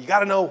somebody, you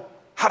got to know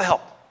how to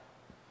help.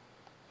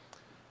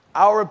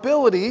 Our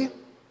ability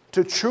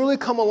to truly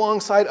come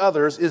alongside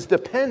others is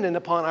dependent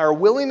upon our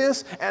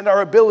willingness and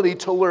our ability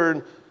to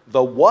learn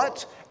the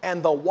what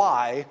and the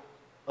why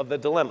of the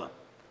dilemma.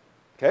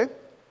 Okay?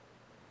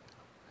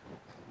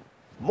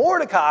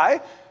 Mordecai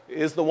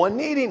is the one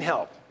needing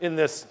help in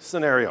this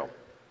scenario.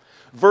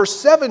 Verse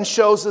 7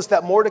 shows us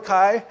that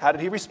Mordecai, how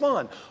did he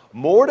respond?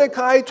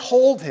 Mordecai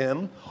told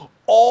him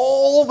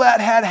all that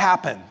had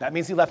happened. That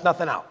means he left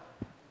nothing out.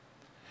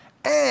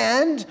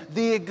 And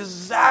the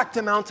exact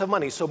amount of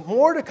money. So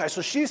Mordecai,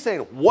 so she's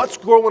saying, what's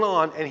going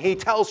on? And he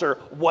tells her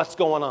what's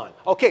going on.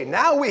 Okay,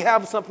 now we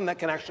have something that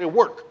can actually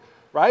work,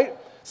 right?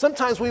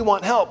 Sometimes we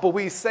want help, but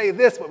we say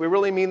this, but we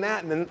really mean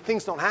that, and then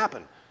things don't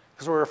happen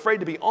because we're afraid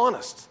to be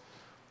honest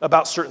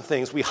about certain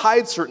things. We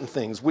hide certain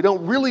things. We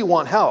don't really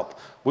want help.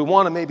 We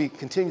want to maybe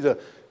continue to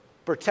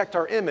protect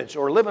our image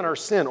or live in our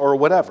sin or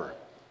whatever,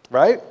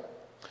 right?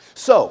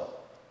 So,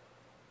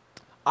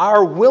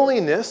 our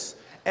willingness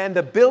and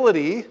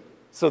ability,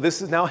 so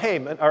this is now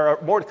Haman, or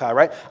Mordecai,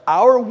 right?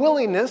 Our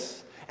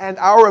willingness and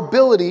our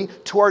ability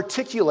to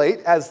articulate,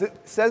 as it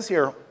says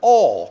here,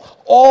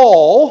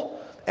 all,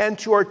 and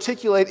to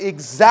articulate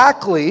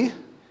exactly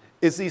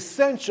is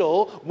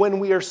essential when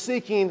we are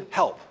seeking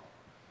help.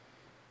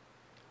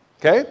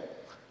 Okay?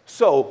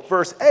 So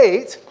verse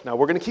 8, now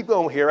we're going to keep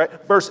going here,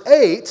 right? Verse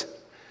 8,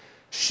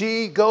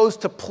 she goes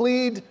to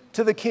plead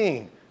to the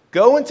king.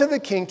 Go into the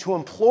king to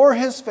implore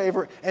his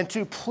favor and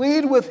to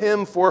plead with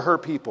him for her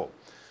people.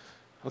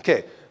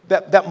 Okay,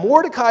 that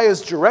Mordecai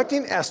is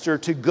directing Esther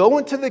to go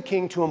into the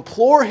king to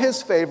implore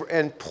his favor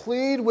and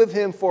plead with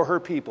him for her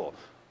people.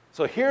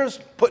 So here's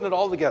putting it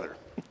all together.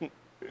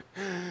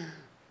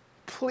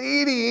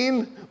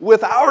 Pleading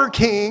with our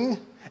king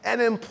and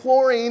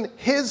imploring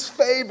his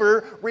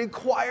favor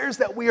requires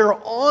that we are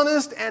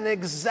honest and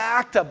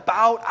exact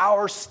about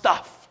our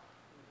stuff.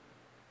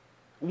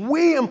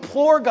 We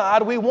implore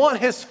God, we want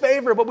his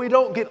favor, but we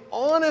don't get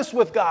honest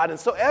with God. And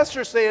so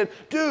Esther's saying,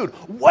 dude,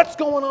 what's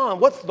going on?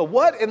 What's the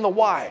what and the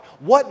why?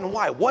 What and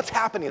why? What's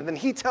happening? And then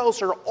he tells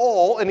her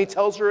all, and he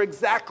tells her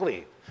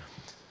exactly,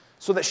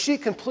 so that she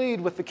can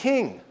plead with the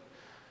king.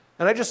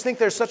 And I just think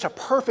there's such a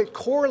perfect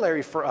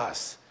corollary for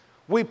us.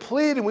 We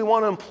plead and we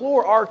want to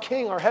implore our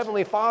king, our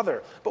heavenly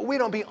Father, but we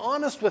don't be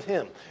honest with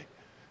him.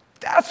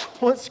 That's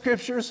what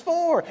Scripture is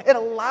for. It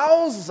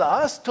allows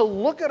us to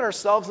look at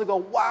ourselves and go,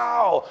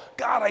 wow,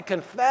 God, I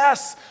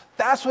confess.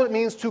 That's what it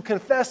means to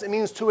confess. It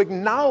means to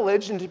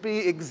acknowledge and to be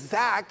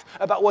exact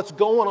about what's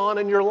going on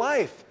in your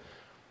life.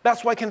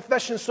 That's why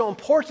confession is so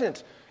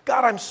important.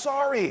 God, I'm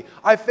sorry.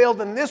 I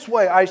failed in this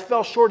way. I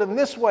fell short in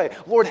this way.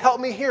 Lord, help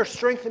me here.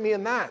 Strengthen me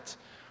in that.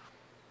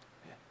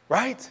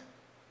 Right?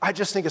 I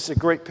just think it's a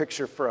great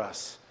picture for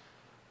us.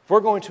 If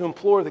we're going to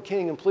implore the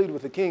king and plead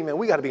with the king, man,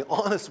 we got to be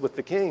honest with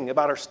the king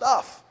about our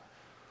stuff.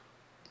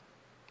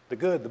 The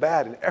good, the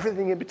bad, and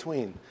everything in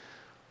between,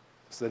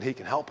 so that he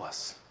can help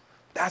us.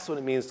 That's what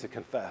it means to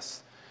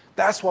confess.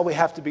 That's why we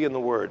have to be in the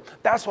Word.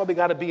 That's why we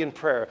got to be in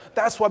prayer.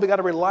 That's why we got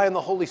to rely on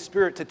the Holy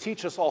Spirit to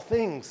teach us all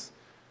things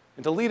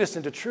and to lead us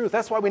into truth.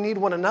 That's why we need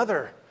one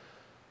another.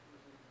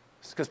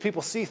 It's because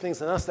people see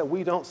things in us that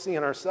we don't see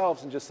in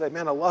ourselves and just say,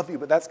 man, I love you,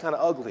 but that's kind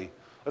of ugly.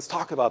 Let's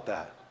talk about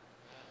that.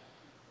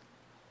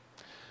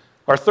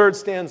 Our third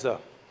stanza,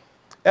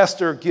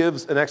 Esther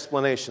gives an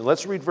explanation.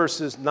 Let's read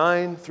verses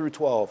 9 through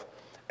 12.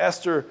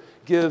 Esther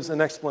gives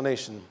an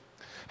explanation.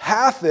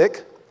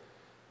 Hathach's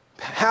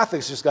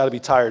just got to be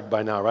tired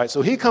by now, right?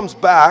 So he comes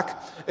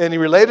back and he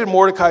related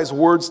Mordecai's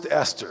words to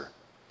Esther.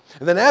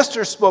 And then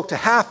Esther spoke to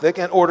Hathach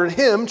and ordered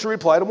him to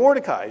reply to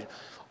Mordecai.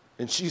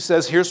 And she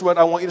says, here's what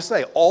I want you to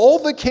say. All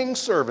the king's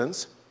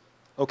servants,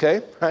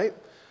 okay, right?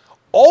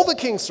 All the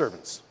king's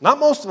servants, not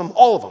most of them,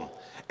 all of them.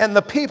 And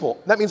the people,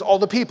 that means all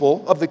the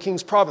people of the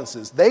king's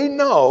provinces, they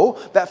know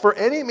that for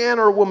any man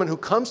or woman who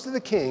comes to the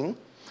king,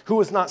 who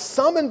is not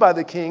summoned by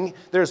the king,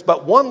 there's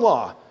but one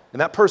law,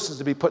 and that person is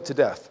to be put to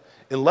death,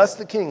 unless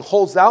the king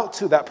holds out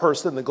to that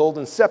person the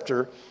golden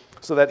scepter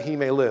so that he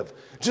may live.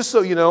 Just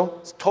so you know,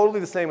 it's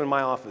totally the same in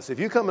my office. If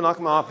you come and knock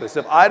on my office,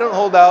 if I don't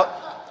hold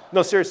out,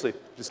 no, seriously,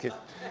 just kidding.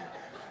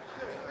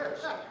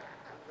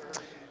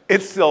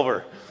 It's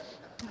silver.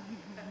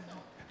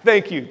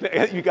 Thank you.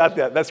 You got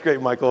that. That's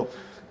great, Michael.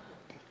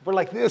 We're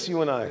like this,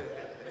 you and I.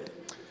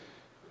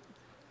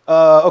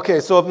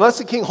 Okay, so unless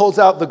the king holds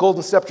out the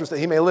golden scepters that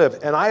he may live,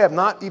 and I have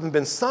not even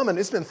been summoned,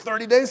 it's been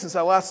 30 days since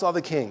I last saw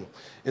the king.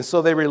 And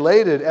so they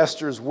related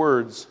Esther's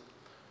words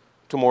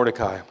to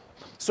Mordecai.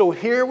 So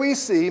here we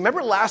see,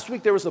 remember last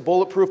week there was a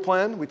bulletproof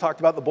plan? We talked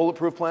about the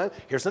bulletproof plan.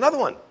 Here's another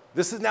one.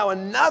 This is now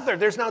another.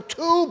 There's now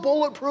 2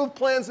 bulletproof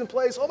plans in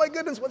place. Oh my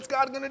goodness, what's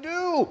God going to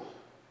do?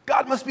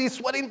 God must be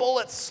sweating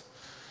bullets.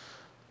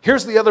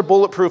 Here's the other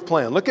bulletproof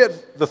plan. Look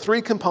at the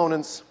 3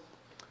 components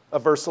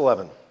of verse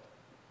 11.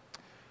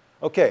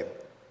 Okay,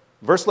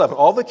 verse 11.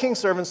 All the king's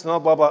servants, blah,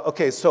 blah, blah.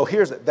 Okay, so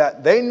here's it.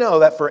 That they know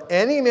that for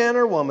any man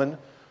or woman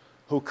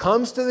who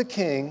comes to the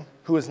king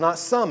who is not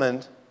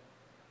summoned,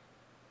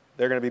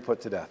 they're going to be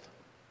put to death.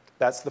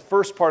 That's the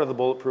first part of the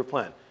bulletproof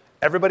plan.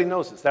 Everybody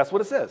knows this. That's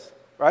what it says,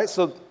 right?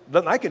 So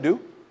nothing I can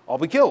do. I'll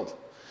be killed.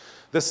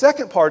 The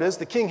second part is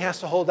the king has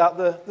to hold out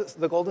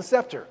the golden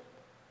scepter.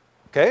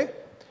 Okay?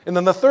 And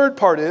then the third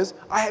part is,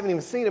 I haven't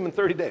even seen him in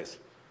 30 days.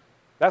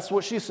 That's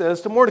what she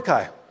says to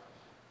Mordecai.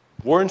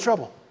 We're in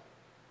trouble.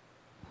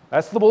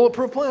 That's the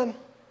bulletproof plan.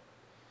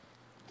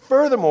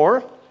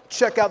 Furthermore,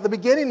 check out the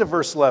beginning of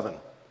verse 11.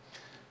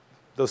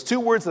 Those 2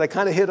 words that I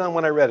kind of hit on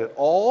when I read it.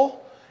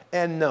 All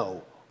and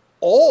no.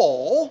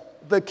 All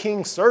the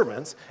king's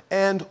servants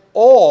and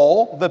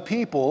all the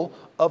people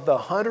of the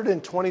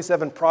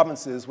 127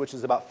 provinces, which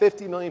is about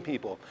 50 million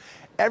people.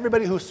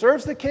 Everybody who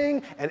serves the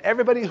king and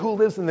everybody who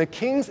lives in the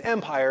king's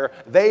empire,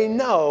 they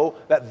know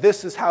that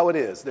this is how it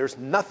is. There's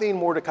nothing,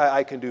 Mordecai,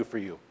 I can do for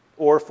you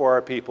or for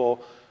our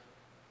people.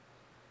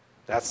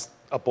 That's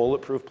a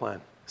bulletproof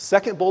plan.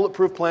 Second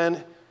bulletproof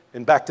plan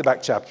in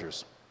back-to-back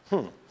chapters.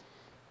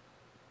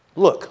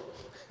 Look,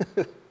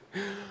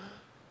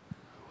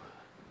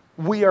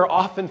 we are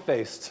often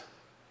faced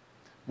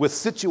with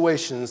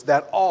situations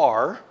that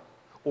are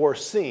or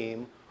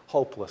seem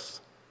hopeless.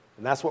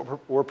 And that's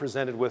what we're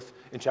presented with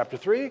in chapter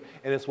 3,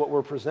 and it's what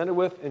we're presented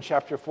with in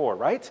chapter 4,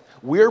 right?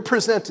 We're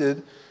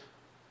presented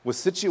with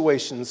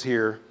situations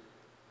here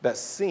that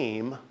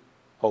seem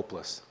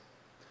hopeless.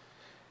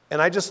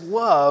 And I just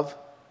love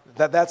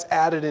that that's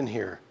added in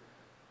here.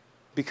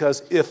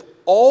 Because if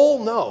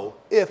all know,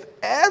 if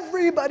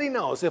everybody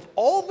knows, if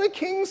all the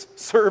king's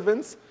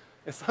servants,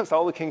 it's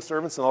all the king's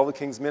servants and all the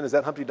king's men, is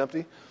that Humpty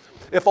Dumpty?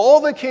 If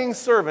all the king's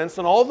servants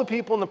and all the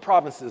people in the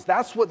provinces,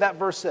 that's what that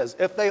verse says,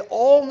 if they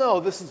all know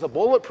this is a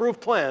bulletproof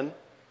plan,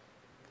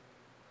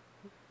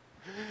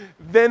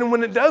 then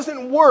when it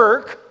doesn't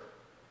work,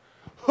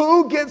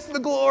 who gets the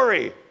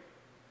glory?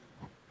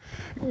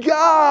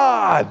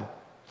 God.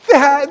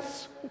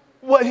 That's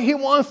what he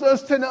wants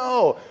us to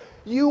know.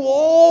 You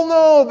all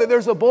know that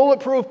there's a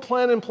bulletproof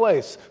plan in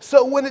place.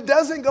 So when it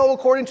doesn't go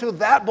according to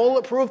that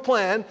bulletproof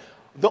plan,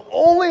 the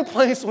only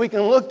place we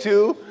can look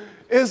to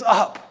is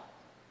up.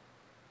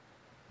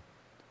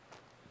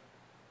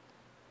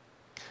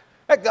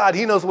 That God,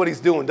 he knows what he's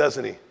doing,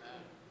 doesn't he?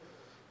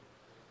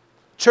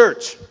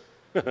 Church,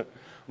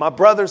 my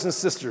brothers and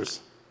sisters,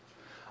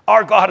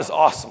 our God is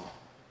awesome.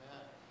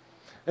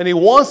 And he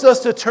wants us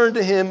to turn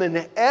to him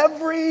in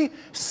every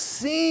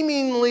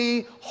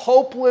seemingly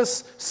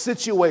hopeless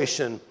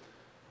situation,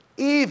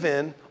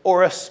 even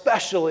or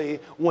especially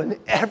when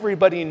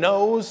everybody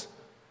knows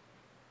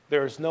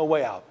there's no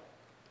way out.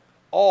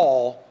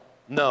 All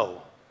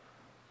know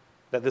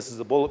that this is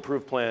a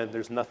bulletproof plan.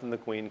 There's nothing the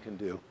queen can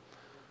do.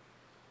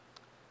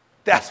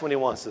 That's when he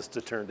wants us to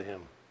turn to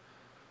him.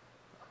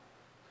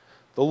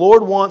 The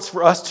Lord wants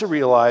for us to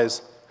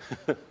realize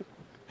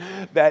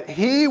that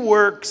he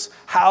works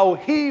how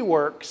he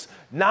works,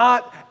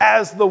 not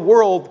as the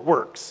world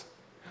works.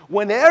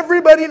 When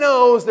everybody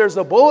knows there's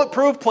a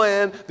bulletproof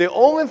plan, the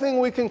only thing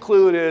we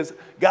conclude is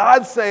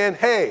God's saying,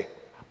 hey,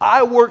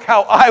 I work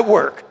how I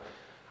work.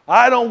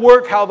 I don't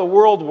work how the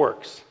world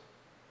works.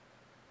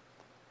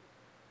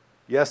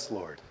 Yes,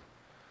 Lord.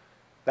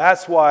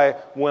 That's why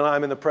when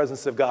I'm in the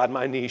presence of God,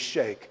 my knees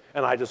shake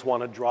and I just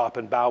want to drop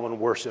and bow and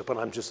worship, and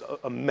I'm just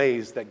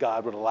amazed that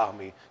God would allow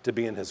me to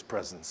be in his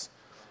presence.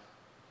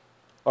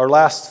 Our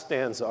last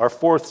stanza, our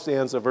fourth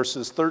stanza,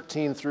 verses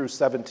 13 through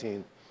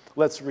 17.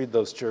 Let's read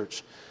those,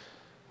 church.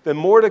 Then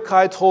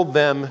Mordecai told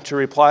them to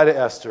reply to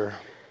Esther,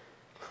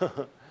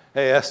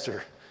 hey,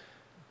 Esther,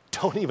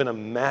 don't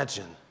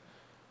imagine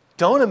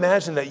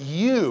that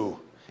you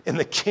in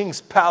the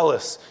king's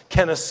palace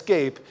can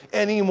escape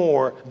any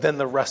more than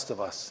the rest of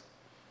us.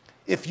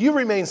 If you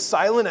remain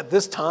silent at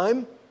this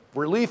time,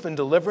 relief and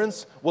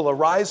deliverance will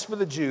arise for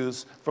the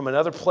Jews from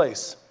another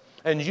place,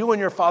 and you and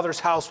your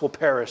father's house will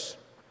perish.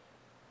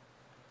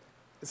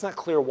 It's not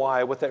clear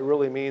why. What that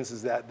really means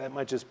is that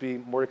might just be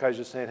Mordecai's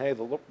just saying, hey,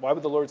 why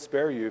would the Lord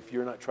spare you if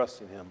you're not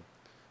trusting him?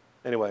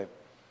 Anyway,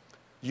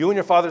 you and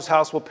your father's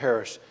house will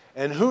perish,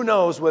 and who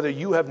knows whether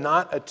you have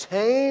not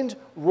attained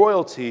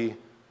royalty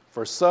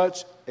for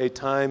such a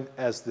time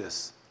as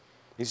this.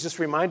 He's just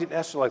reminding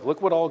Esther, like,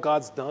 look what all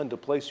God's done to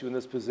place you in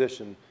this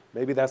position.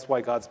 Maybe that's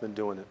why God's been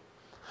doing it.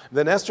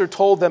 Then Esther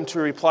told them to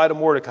reply to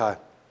Mordecai,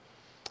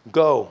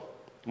 go,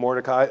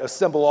 Mordecai,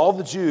 assemble all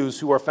the Jews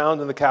who are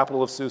found in the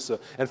capital of Susa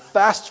and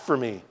fast for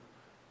me.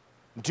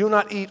 Do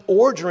not eat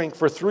or drink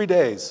for 3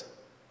 days,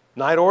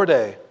 night or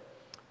day.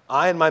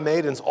 I and my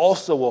maidens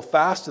also will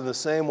fast in the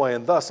same way,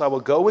 and thus I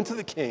will go into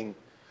the king,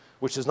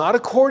 which is not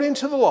according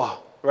to the law,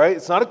 right?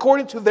 It's not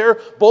according to their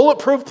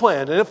bulletproof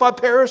plan. And if I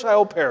perish, I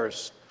will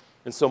perish.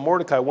 And so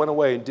Mordecai went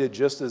away and did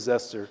just as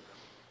Esther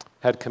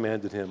had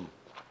commanded him.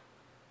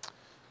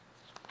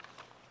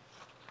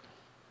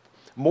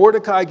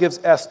 Mordecai gives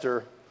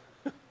Esther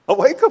a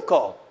wake-up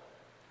call.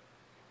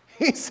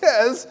 He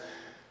says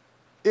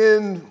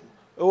in,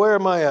 where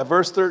am I at?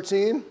 Verse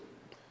 13?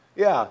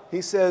 Yeah,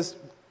 he says,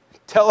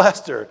 tell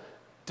Esther,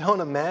 don't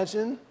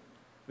imagine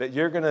that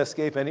you're going to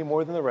escape any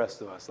more than the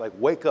rest of us. Like,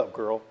 wake up,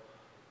 girl.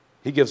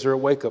 He gives her a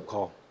wake-up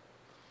call.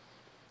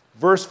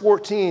 Verse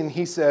 14,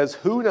 he says,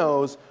 who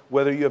knows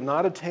whether you have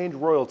not attained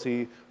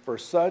royalty for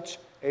such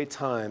a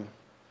time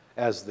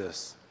as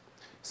this?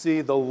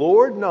 See, the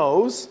Lord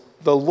knows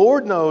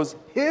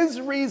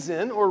his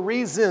reason or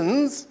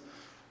reasons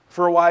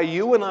for why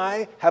you and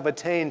I have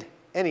attained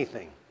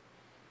anything.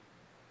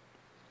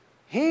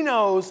 He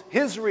knows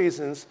his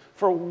reasons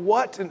for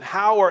what and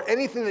how or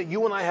anything that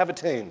you and I have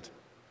attained.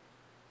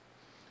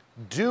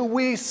 Do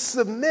we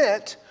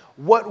submit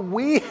what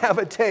we have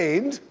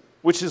attained,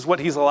 which is what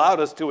he's allowed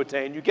us to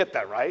attain? You get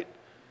that, right?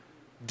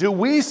 Do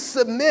we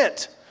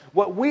submit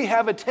what we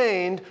have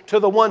attained to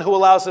the one who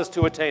allows us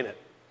to attain it?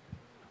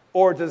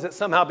 Or does it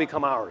somehow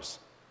become ours?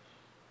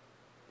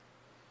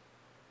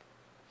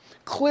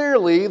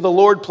 Clearly, the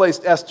Lord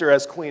placed Esther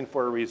as queen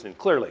for a reason,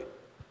 clearly.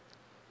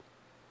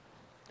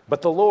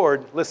 But the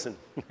Lord, listen,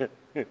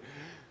 do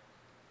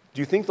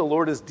you think the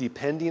Lord is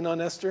depending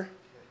on Esther?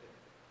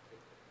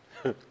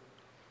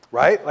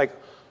 Right? Like,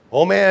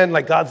 oh man,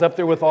 like God's up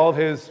there with all of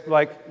his,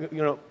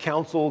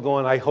 counsel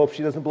going, I hope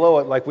she doesn't blow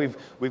it. Like we've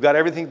got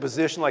everything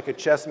positioned like a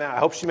chess match. I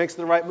hope she makes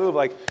the right move.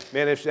 Like,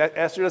 man, if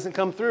Esther doesn't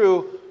come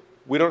through,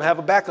 we don't have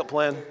a backup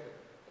plan.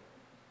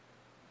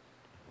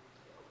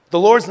 The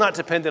Lord's not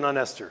dependent on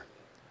Esther.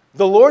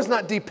 The Lord's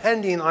not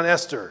depending on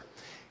Esther.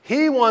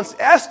 He wants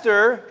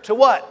Esther to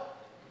what?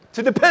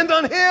 To depend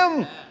on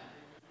him.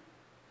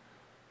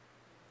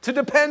 To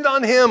depend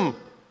on him.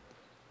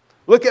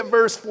 Look at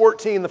verse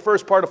 14, the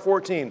first part of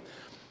 14.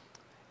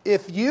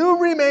 If you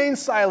remain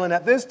silent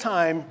at this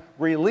time,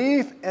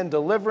 relief and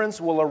deliverance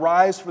will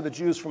arise for the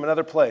Jews from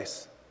another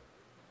place.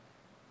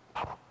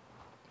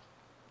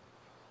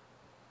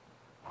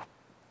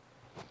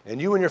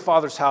 And you and your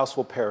father's house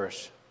will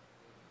perish.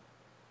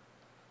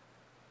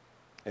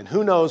 And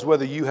who knows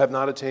whether you have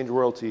not attained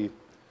royalty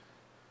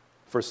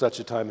for such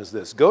a time as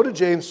this. Go to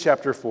James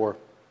chapter 4.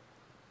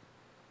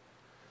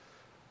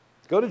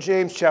 Go to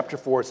James chapter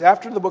 4. It's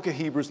after the book of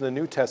Hebrews in the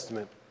New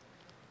Testament.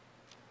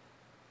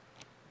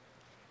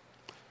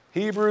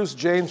 Hebrews,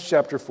 James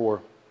chapter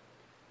 4.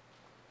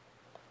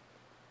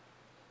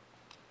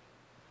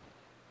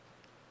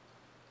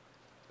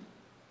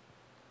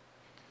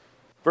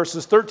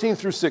 Verses 13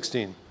 through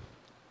 16.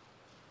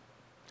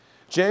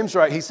 James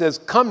writes, he says,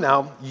 come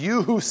now,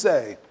 you who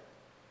say,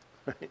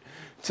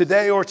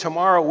 today or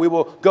tomorrow we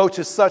will go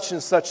to such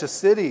and such a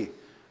city.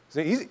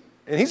 And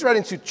he's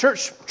writing to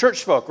church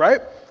folk,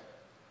 right?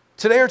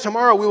 Today or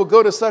tomorrow we will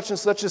go to such and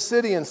such a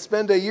city and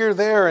spend a year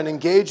there and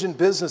engage in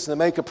business and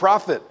make a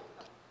profit.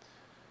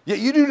 Yet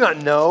you do not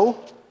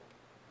know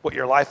what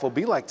your life will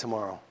be like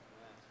tomorrow.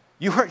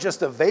 You are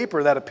just a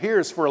vapor that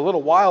appears for a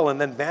little while and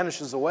then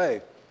vanishes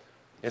away.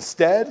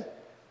 Instead,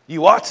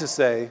 you ought to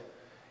say,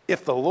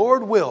 if the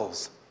Lord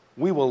wills,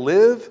 we will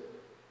live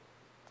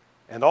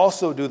and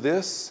also do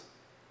this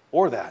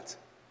or that.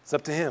 It's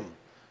up to him.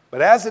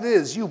 But as it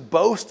is, you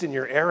boast in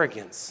your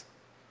arrogance,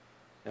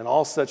 and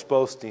all such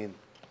boasting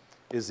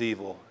is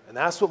evil. And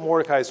that's what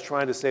Mordecai is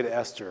trying to say to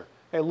Esther.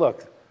 Hey,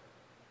 look,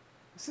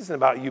 this isn't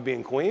about you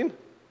being queen.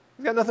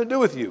 It's got nothing to do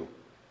with you.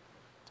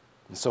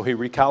 And so he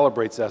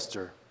recalibrates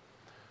Esther.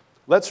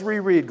 Let's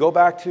reread. Go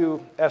back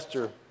to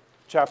Esther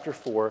chapter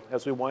 4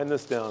 as we wind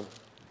this down.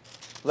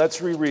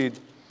 Let's reread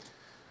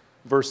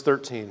verse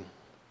 13.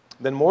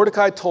 Then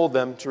Mordecai told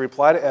them to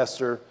reply to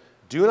Esther,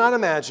 do not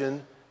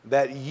imagine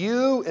that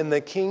you in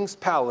the king's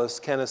palace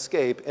can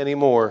escape any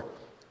more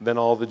than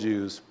all the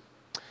Jews.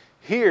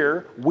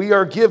 Here we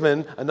are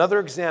given another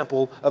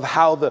example of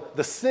how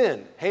the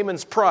sin,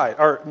 Haman's pride,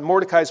 or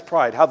Mordecai's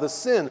pride, how the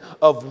sin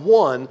of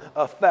one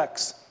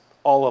affects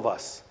all of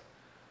us,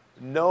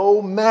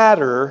 no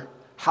matter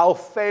how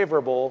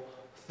favorable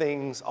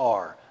things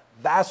are.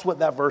 That's what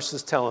that verse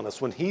is telling us.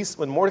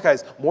 When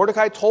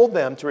Mordecai told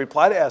them to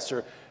reply to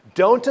Esther,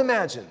 don't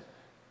imagine.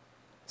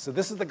 So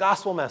this is the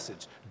gospel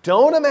message.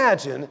 Don't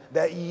imagine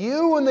that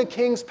you in the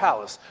king's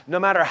palace, no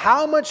matter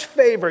how much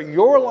favor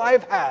your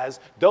life has,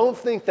 don't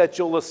think that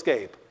you'll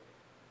escape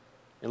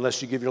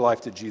unless you give your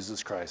life to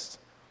Jesus Christ.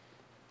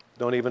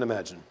 Don't even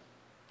imagine.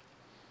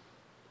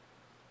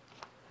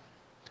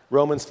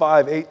 Romans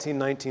 5, 18,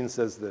 19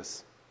 says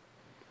this.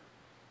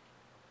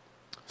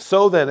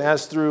 So then,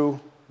 as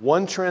through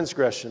one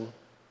transgression,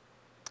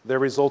 there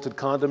resulted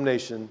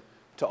condemnation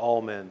to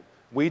all men.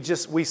 We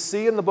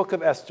see in the book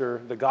of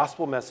Esther the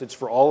gospel message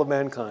for all of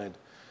mankind.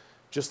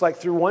 Just like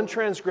through one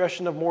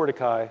transgression of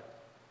Mordecai,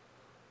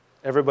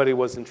 everybody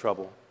was in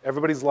trouble.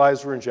 Everybody's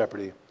lives were in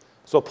jeopardy.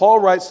 So Paul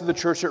writes to the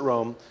church at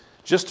Rome,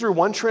 just through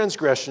one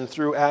transgression,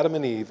 through Adam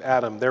and Eve,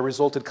 there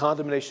resulted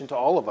condemnation to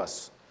all of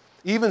us.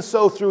 Even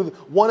so, through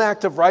one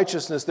act of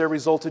righteousness, there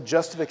resulted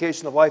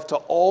justification of life to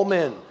all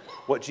men,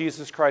 what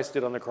Jesus Christ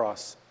did on the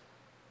cross.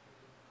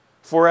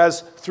 For as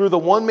through the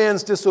one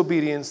man's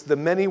disobedience the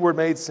many were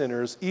made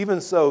sinners,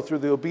 even so through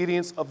the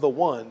obedience of the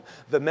one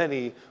the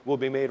many will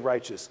be made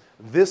righteous.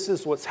 This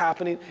is what's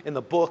happening in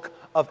the book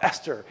of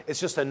Esther. It's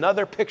just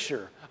another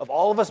picture of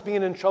all of us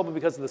being in trouble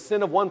because of the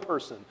sin of one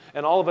person,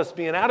 and all of us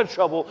being out of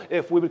trouble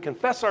if we would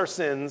confess our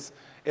sins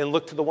and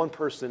look to the one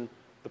person,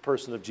 the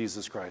person of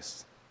Jesus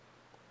Christ.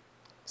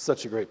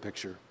 Such a great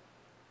picture.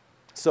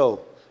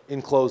 So,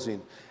 in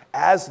closing,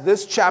 as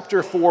this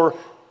chapter 4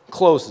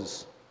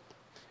 closes,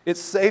 it's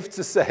safe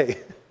to say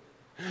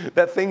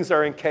that things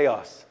are in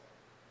chaos.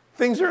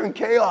 Things are in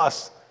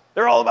chaos.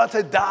 They're all about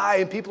to die,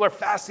 and people are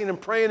fasting and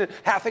praying, and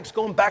Hathick's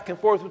going back and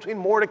forth between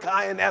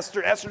Mordecai and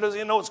Esther. Esther doesn't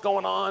even know what's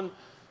going on.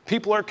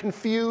 People are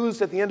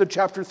confused at the end of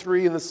chapter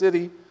 3 in the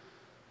city.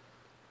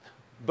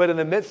 But in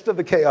the midst of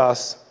the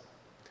chaos,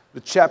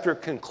 the chapter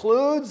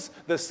concludes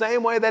the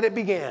same way that it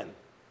began.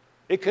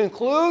 It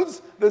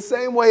concludes the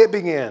same way it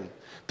began.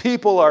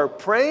 People are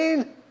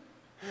praying,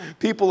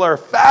 people are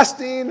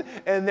fasting,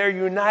 and they're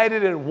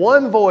united in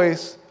one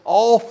voice,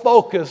 all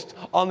focused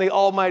on the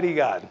Almighty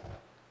God.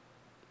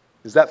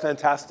 Is that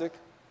fantastic?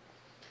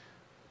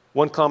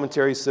 One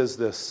commentary says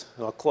this,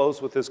 and I'll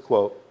close with this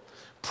quote.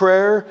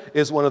 Prayer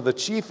is one of the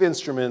chief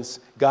instruments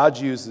God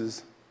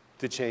uses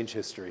to change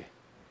history.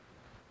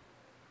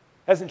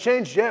 Hasn't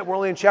changed yet. We're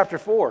only in chapter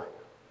 4.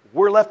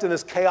 We're left in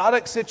this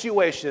chaotic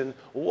situation.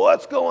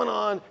 What's going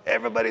on?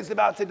 Everybody's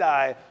about to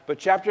die. But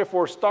chapter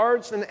 4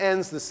 starts and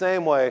ends the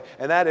same way,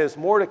 and that is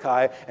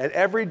Mordecai and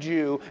every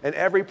Jew and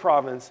every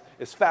province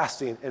is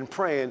fasting and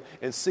praying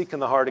and seeking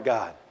the heart of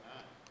God.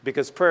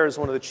 Because prayer is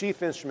one of the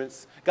chief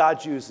instruments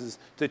God uses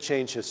to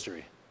change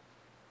history.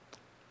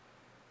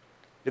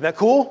 Isn't that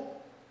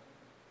cool?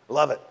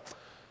 Love it.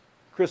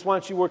 Chris, why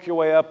don't you work your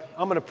way up?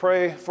 I'm going to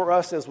pray for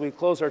us as we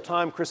close our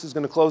time. Chris is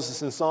going to close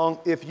us in song.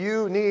 If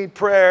you need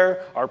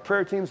prayer, our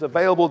prayer team's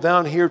available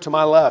down here to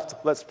my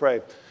left. Let's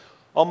pray.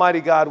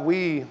 Almighty God,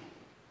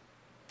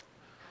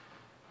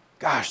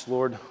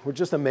 Lord, we're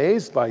just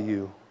amazed by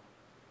you.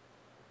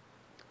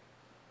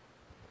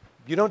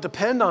 You don't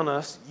depend on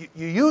us.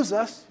 You use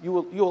us.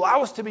 You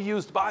allow us to be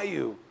used by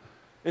you.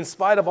 In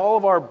spite of all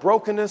of our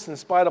brokenness, in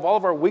spite of all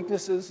of our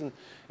weaknesses, and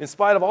in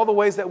spite of all the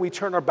ways that we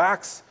turn our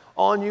backs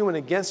on you and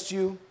against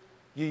you,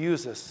 you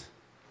use us.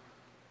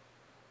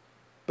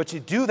 But you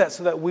do that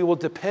so that we will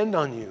depend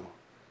on you.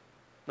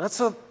 Not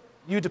so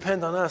you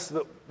depend on us,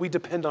 but we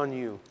depend on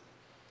you.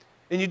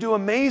 And you do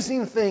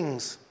amazing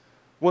things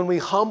when we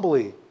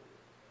humbly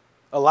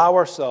allow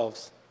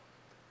ourselves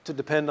to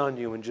depend on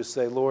you and just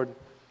say, Lord,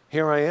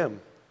 here I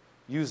am.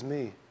 Use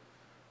me,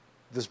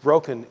 this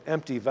broken,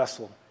 empty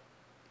vessel.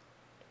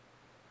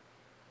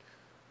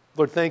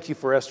 Lord, thank you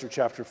for Esther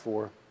chapter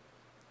 4.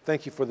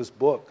 Thank you for this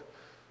book.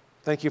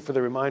 Thank you for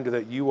the reminder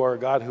that you are a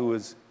God who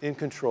is in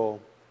control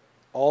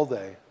all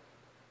day,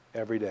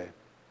 every day.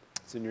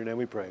 It's in your name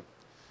we pray.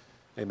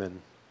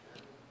 Amen.